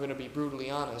 if I'm going to be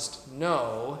brutally honest,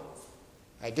 no,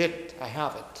 I didn't. I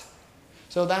haven't.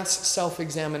 So that's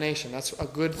self-examination. That's a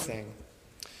good thing.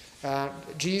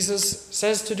 Jesus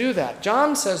says to do that.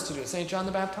 John says to do it. St. John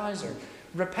the Baptizer.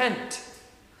 Repent.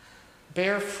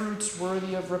 Bear fruits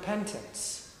worthy of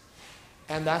repentance.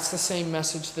 And that's the same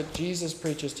message that Jesus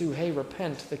preaches too. Hey,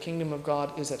 repent. The kingdom of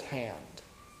God is at hand.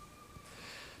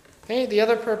 Okay, the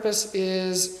other purpose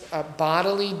is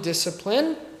bodily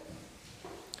discipline.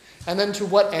 And then to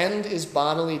what end is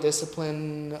bodily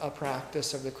discipline a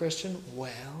practice of the Christian?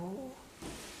 Well,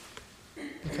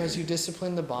 because you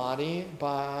discipline the body,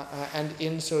 and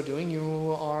in so doing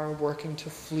you are working to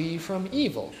flee from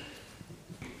evil.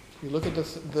 You look at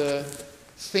the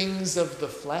things of the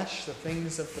flesh, the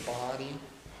things of the body,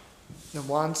 the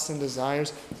wants and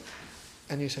desires,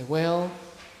 and you say, well,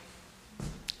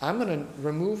 I'm going to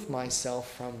remove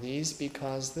myself from these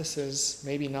because this is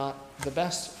maybe not the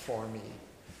best for me.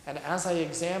 And as I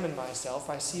examine myself,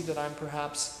 I see that I'm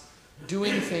perhaps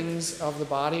doing things of the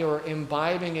body or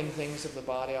imbibing in things of the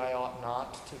body I ought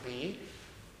not to be,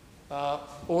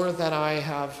 or that I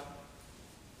have,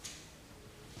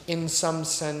 in some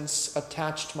sense,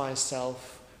 attached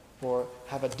myself or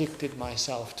have addicted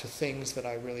myself to things that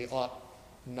I really ought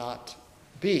not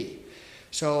be.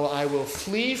 So I will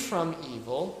flee from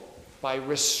evil by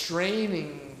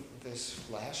restraining this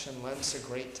flesh, and Lent's a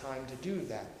great time to do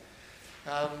that.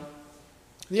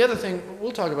 The other thing,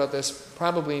 we'll talk about this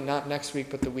probably not next week,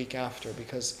 but the week after,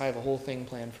 because I have a whole thing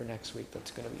planned for next week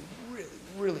that's going to be really,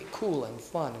 really cool and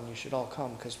fun, and you should all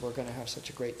come because we're going to have such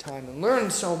a great time and learn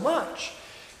so much.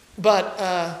 But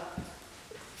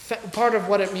part of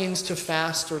what it means to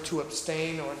fast or to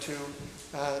abstain or to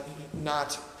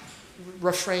not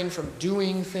refrain from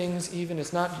doing things even,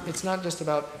 it's not just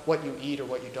about what you eat or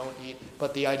what you don't eat,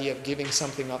 but the idea of giving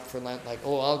something up for Lent, like,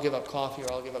 oh, I'll give up coffee,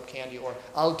 or I'll give up candy, or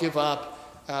I'll give up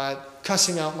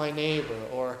cussing out my neighbor,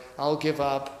 or I'll give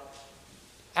up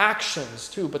actions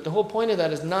too. But the whole point of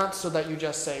that is not so that you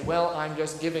just say, well, I'm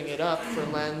just giving it up for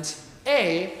Lent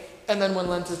A, and then when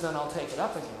Lent is done, I'll take it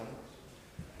up again.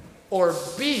 Or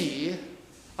B,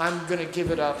 I'm going to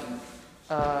give it up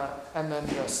and then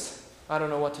just, I don't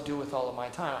know what to do with all of my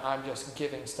time. I'm just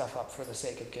giving stuff up for the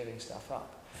sake of giving stuff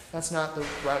up. That's not the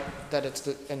route that it's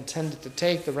intended to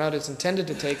take. The route it's intended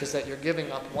to take is that you're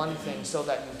giving up one thing so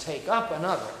that you take up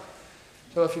another.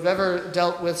 So if you've ever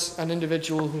dealt with an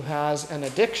individual who has an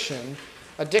addiction,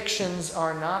 addictions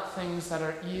are not things that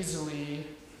are easily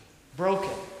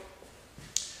broken.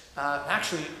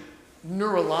 Actually,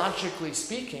 neurologically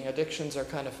speaking, addictions are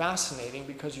kind of fascinating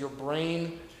because your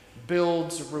brain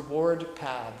builds reward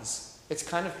paths. It's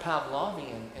kind of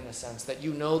Pavlovian in a sense, that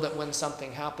you know that when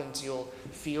something happens, you'll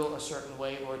feel a certain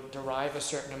way or derive a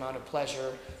certain amount of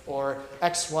pleasure or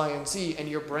X, Y, and Z, and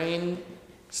your brain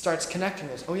starts connecting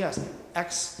this. Oh yes,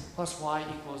 X plus Y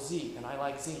equals Z, and I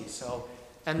like Z. So,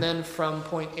 and then from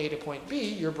point A to point B,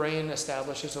 your brain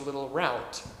establishes a little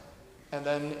route, and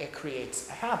then it creates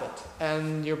a habit.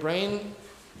 And your brain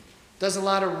does a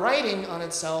lot of writing on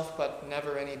itself, but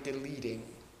never any deleting.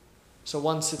 So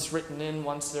once it's written in,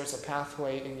 once there's a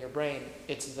pathway in your brain,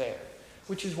 it's there.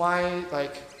 Which is why,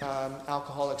 like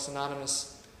Alcoholics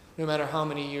Anonymous, no matter how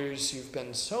many years you've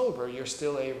been sober, you're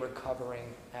still a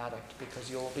recovering addict,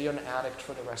 because you'll be an addict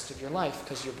for the rest of your life,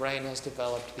 because your brain has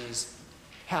developed these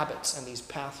habits and these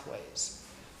pathways.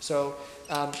 So,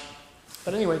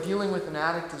 but anyway, dealing with an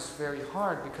addict is very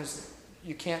hard, because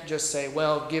you can't just say,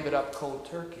 well, give it up cold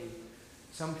turkey.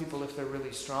 Some people, if they're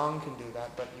really strong, can do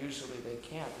that, but usually they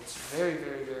can't. It's very,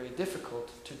 very, very difficult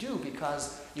to do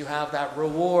because you have that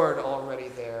reward already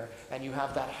there, and you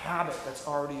have that habit that's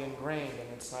already ingrained, and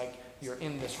it's like you're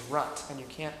in this rut, and you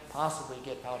can't possibly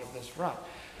get out of this rut.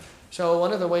 So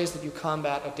one of the ways that you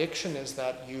combat addiction is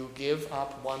that you give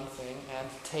up one thing and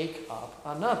take up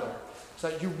another. So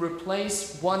that you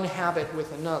replace one habit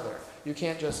with another. You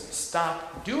can't just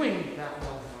stop doing that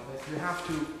one habit. You have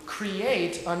to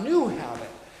create a new habit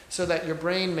so that your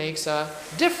brain makes a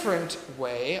different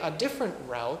way, a different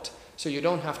route, so you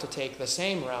don't have to take the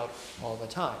same route all the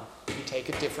time. You take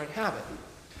a different habit.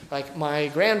 Like my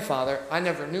grandfather, I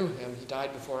never knew him. He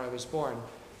died before I was born.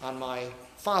 On my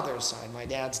father's side, my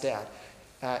dad's dad,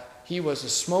 he was a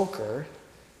smoker,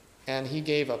 and he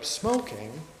gave up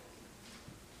smoking,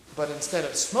 but instead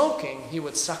of smoking, he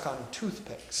would suck on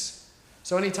toothpicks.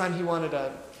 So anytime he wanted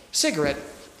a cigarette,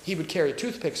 he would carry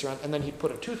toothpicks around, and then he'd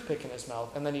put a toothpick in his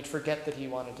mouth, and then he'd forget that he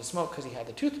wanted to smoke because he had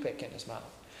the toothpick in his mouth.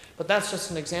 But that's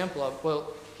just an example of,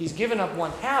 well, he's given up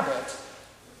one habit,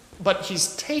 but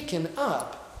he's taken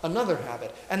up another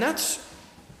habit. And that's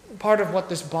part of what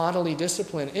this bodily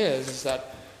discipline is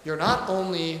that you're not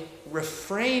only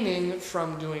refraining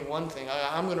from doing one thing.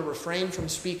 I'm going to refrain from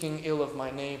speaking ill of my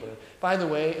neighbor. By the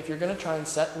way, if you're going to try and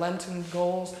set Lenten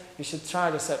goals, you should try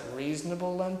to set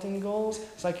reasonable Lenten goals.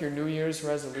 It's like your New Year's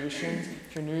resolutions.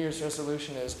 If your New Year's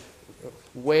resolution is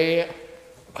way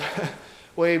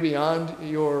beyond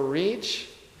your reach,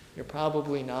 you're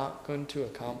probably not going to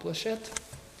accomplish it.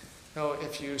 No,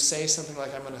 if you say something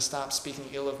like, I'm going to stop speaking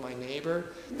ill of my neighbor,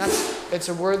 it's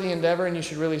a worthy endeavor and you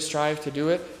should really strive to do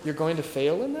it. You're going to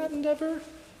fail in that endeavor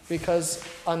because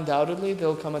undoubtedly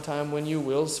there'll come a time when you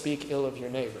will speak ill of your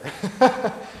neighbor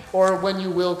or when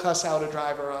you will cuss out a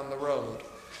driver on the road.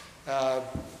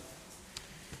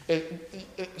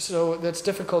 So that's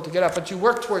difficult to get up. But you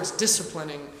work towards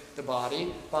disciplining the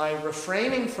body by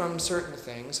refraining from certain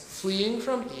things, fleeing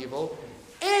from evil,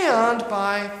 and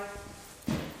by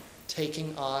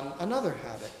taking on another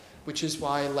habit, which is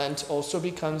why Lent also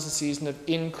becomes a season of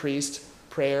increased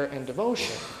prayer and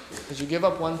devotion. Because you give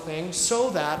up one thing so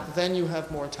that then you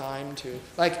have more time to,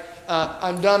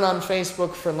 I'm done on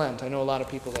Facebook for Lent. I know a lot of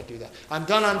people that do that. I'm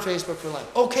done on Facebook for Lent.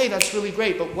 Okay, that's really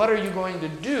great, but what are you going to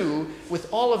do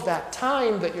with all of that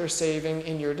time that you're saving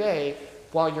in your day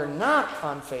while you're not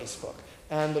on Facebook?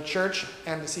 And the church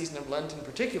and the season of Lent in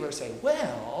particular say,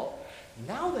 well,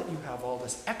 now that you have all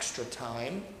this extra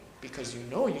time, because you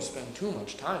know you spend too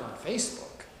much time on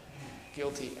Facebook,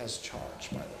 guilty as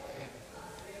charged, by the way.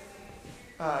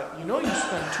 You know you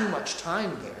spend too much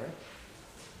time there.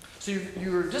 So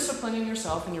you're disciplining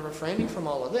yourself and you're refraining from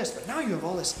all of this, but now you have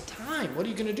all this time. What are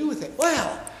you going to do with it?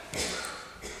 Well,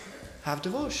 have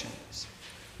devotions.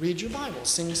 Read your Bible.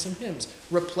 Sing some hymns.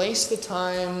 Replace the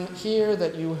time here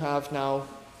that you have now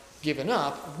given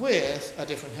up with a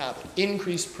different habit.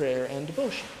 Increase prayer and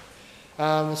devotion.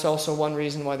 It's also one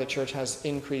reason why the church has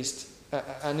an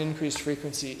increased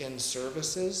frequency in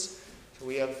services. So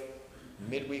we have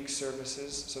midweek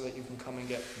services so that you can come and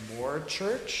get more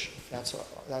church. That's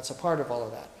a part of all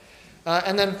of that.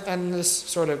 And this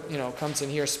sort of comes in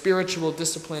here, spiritual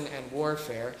discipline and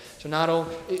warfare. So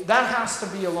that has to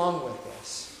be along with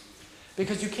this,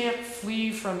 because you can't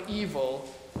flee from evil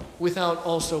without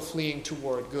also fleeing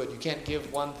toward good. You can't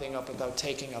give one thing up without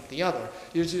taking up the other.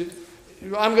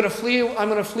 I'm going to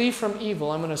flee from evil.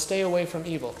 I'm going to stay away from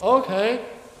evil. Okay.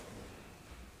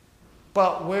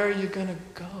 But where are you going to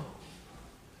go?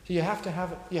 You have to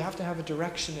have a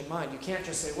direction in mind. You can't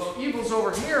just say, well, evil's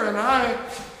over here and I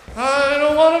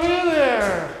don't want to be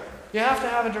there. You have to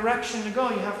have a direction to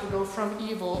go. You have to go from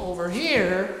evil over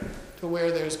here to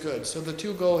where there's good. So the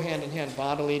two go hand in hand,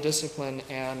 bodily discipline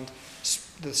and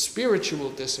the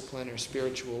spiritual discipline or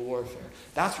spiritual warfare.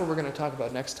 That's what we're going to talk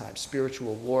about next time,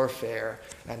 spiritual warfare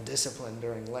and discipline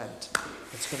during Lent.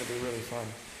 It's going to be really fun.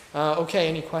 Okay,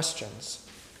 any questions?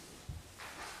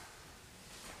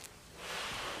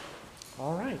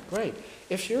 All right, great.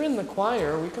 If you're in the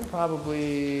choir, we can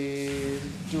probably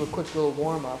do a quick little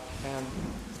warm-up and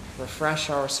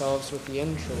refresh ourselves with the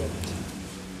introit.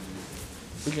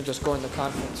 We can just go in the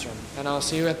conference room, and I'll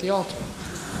see you at the altar.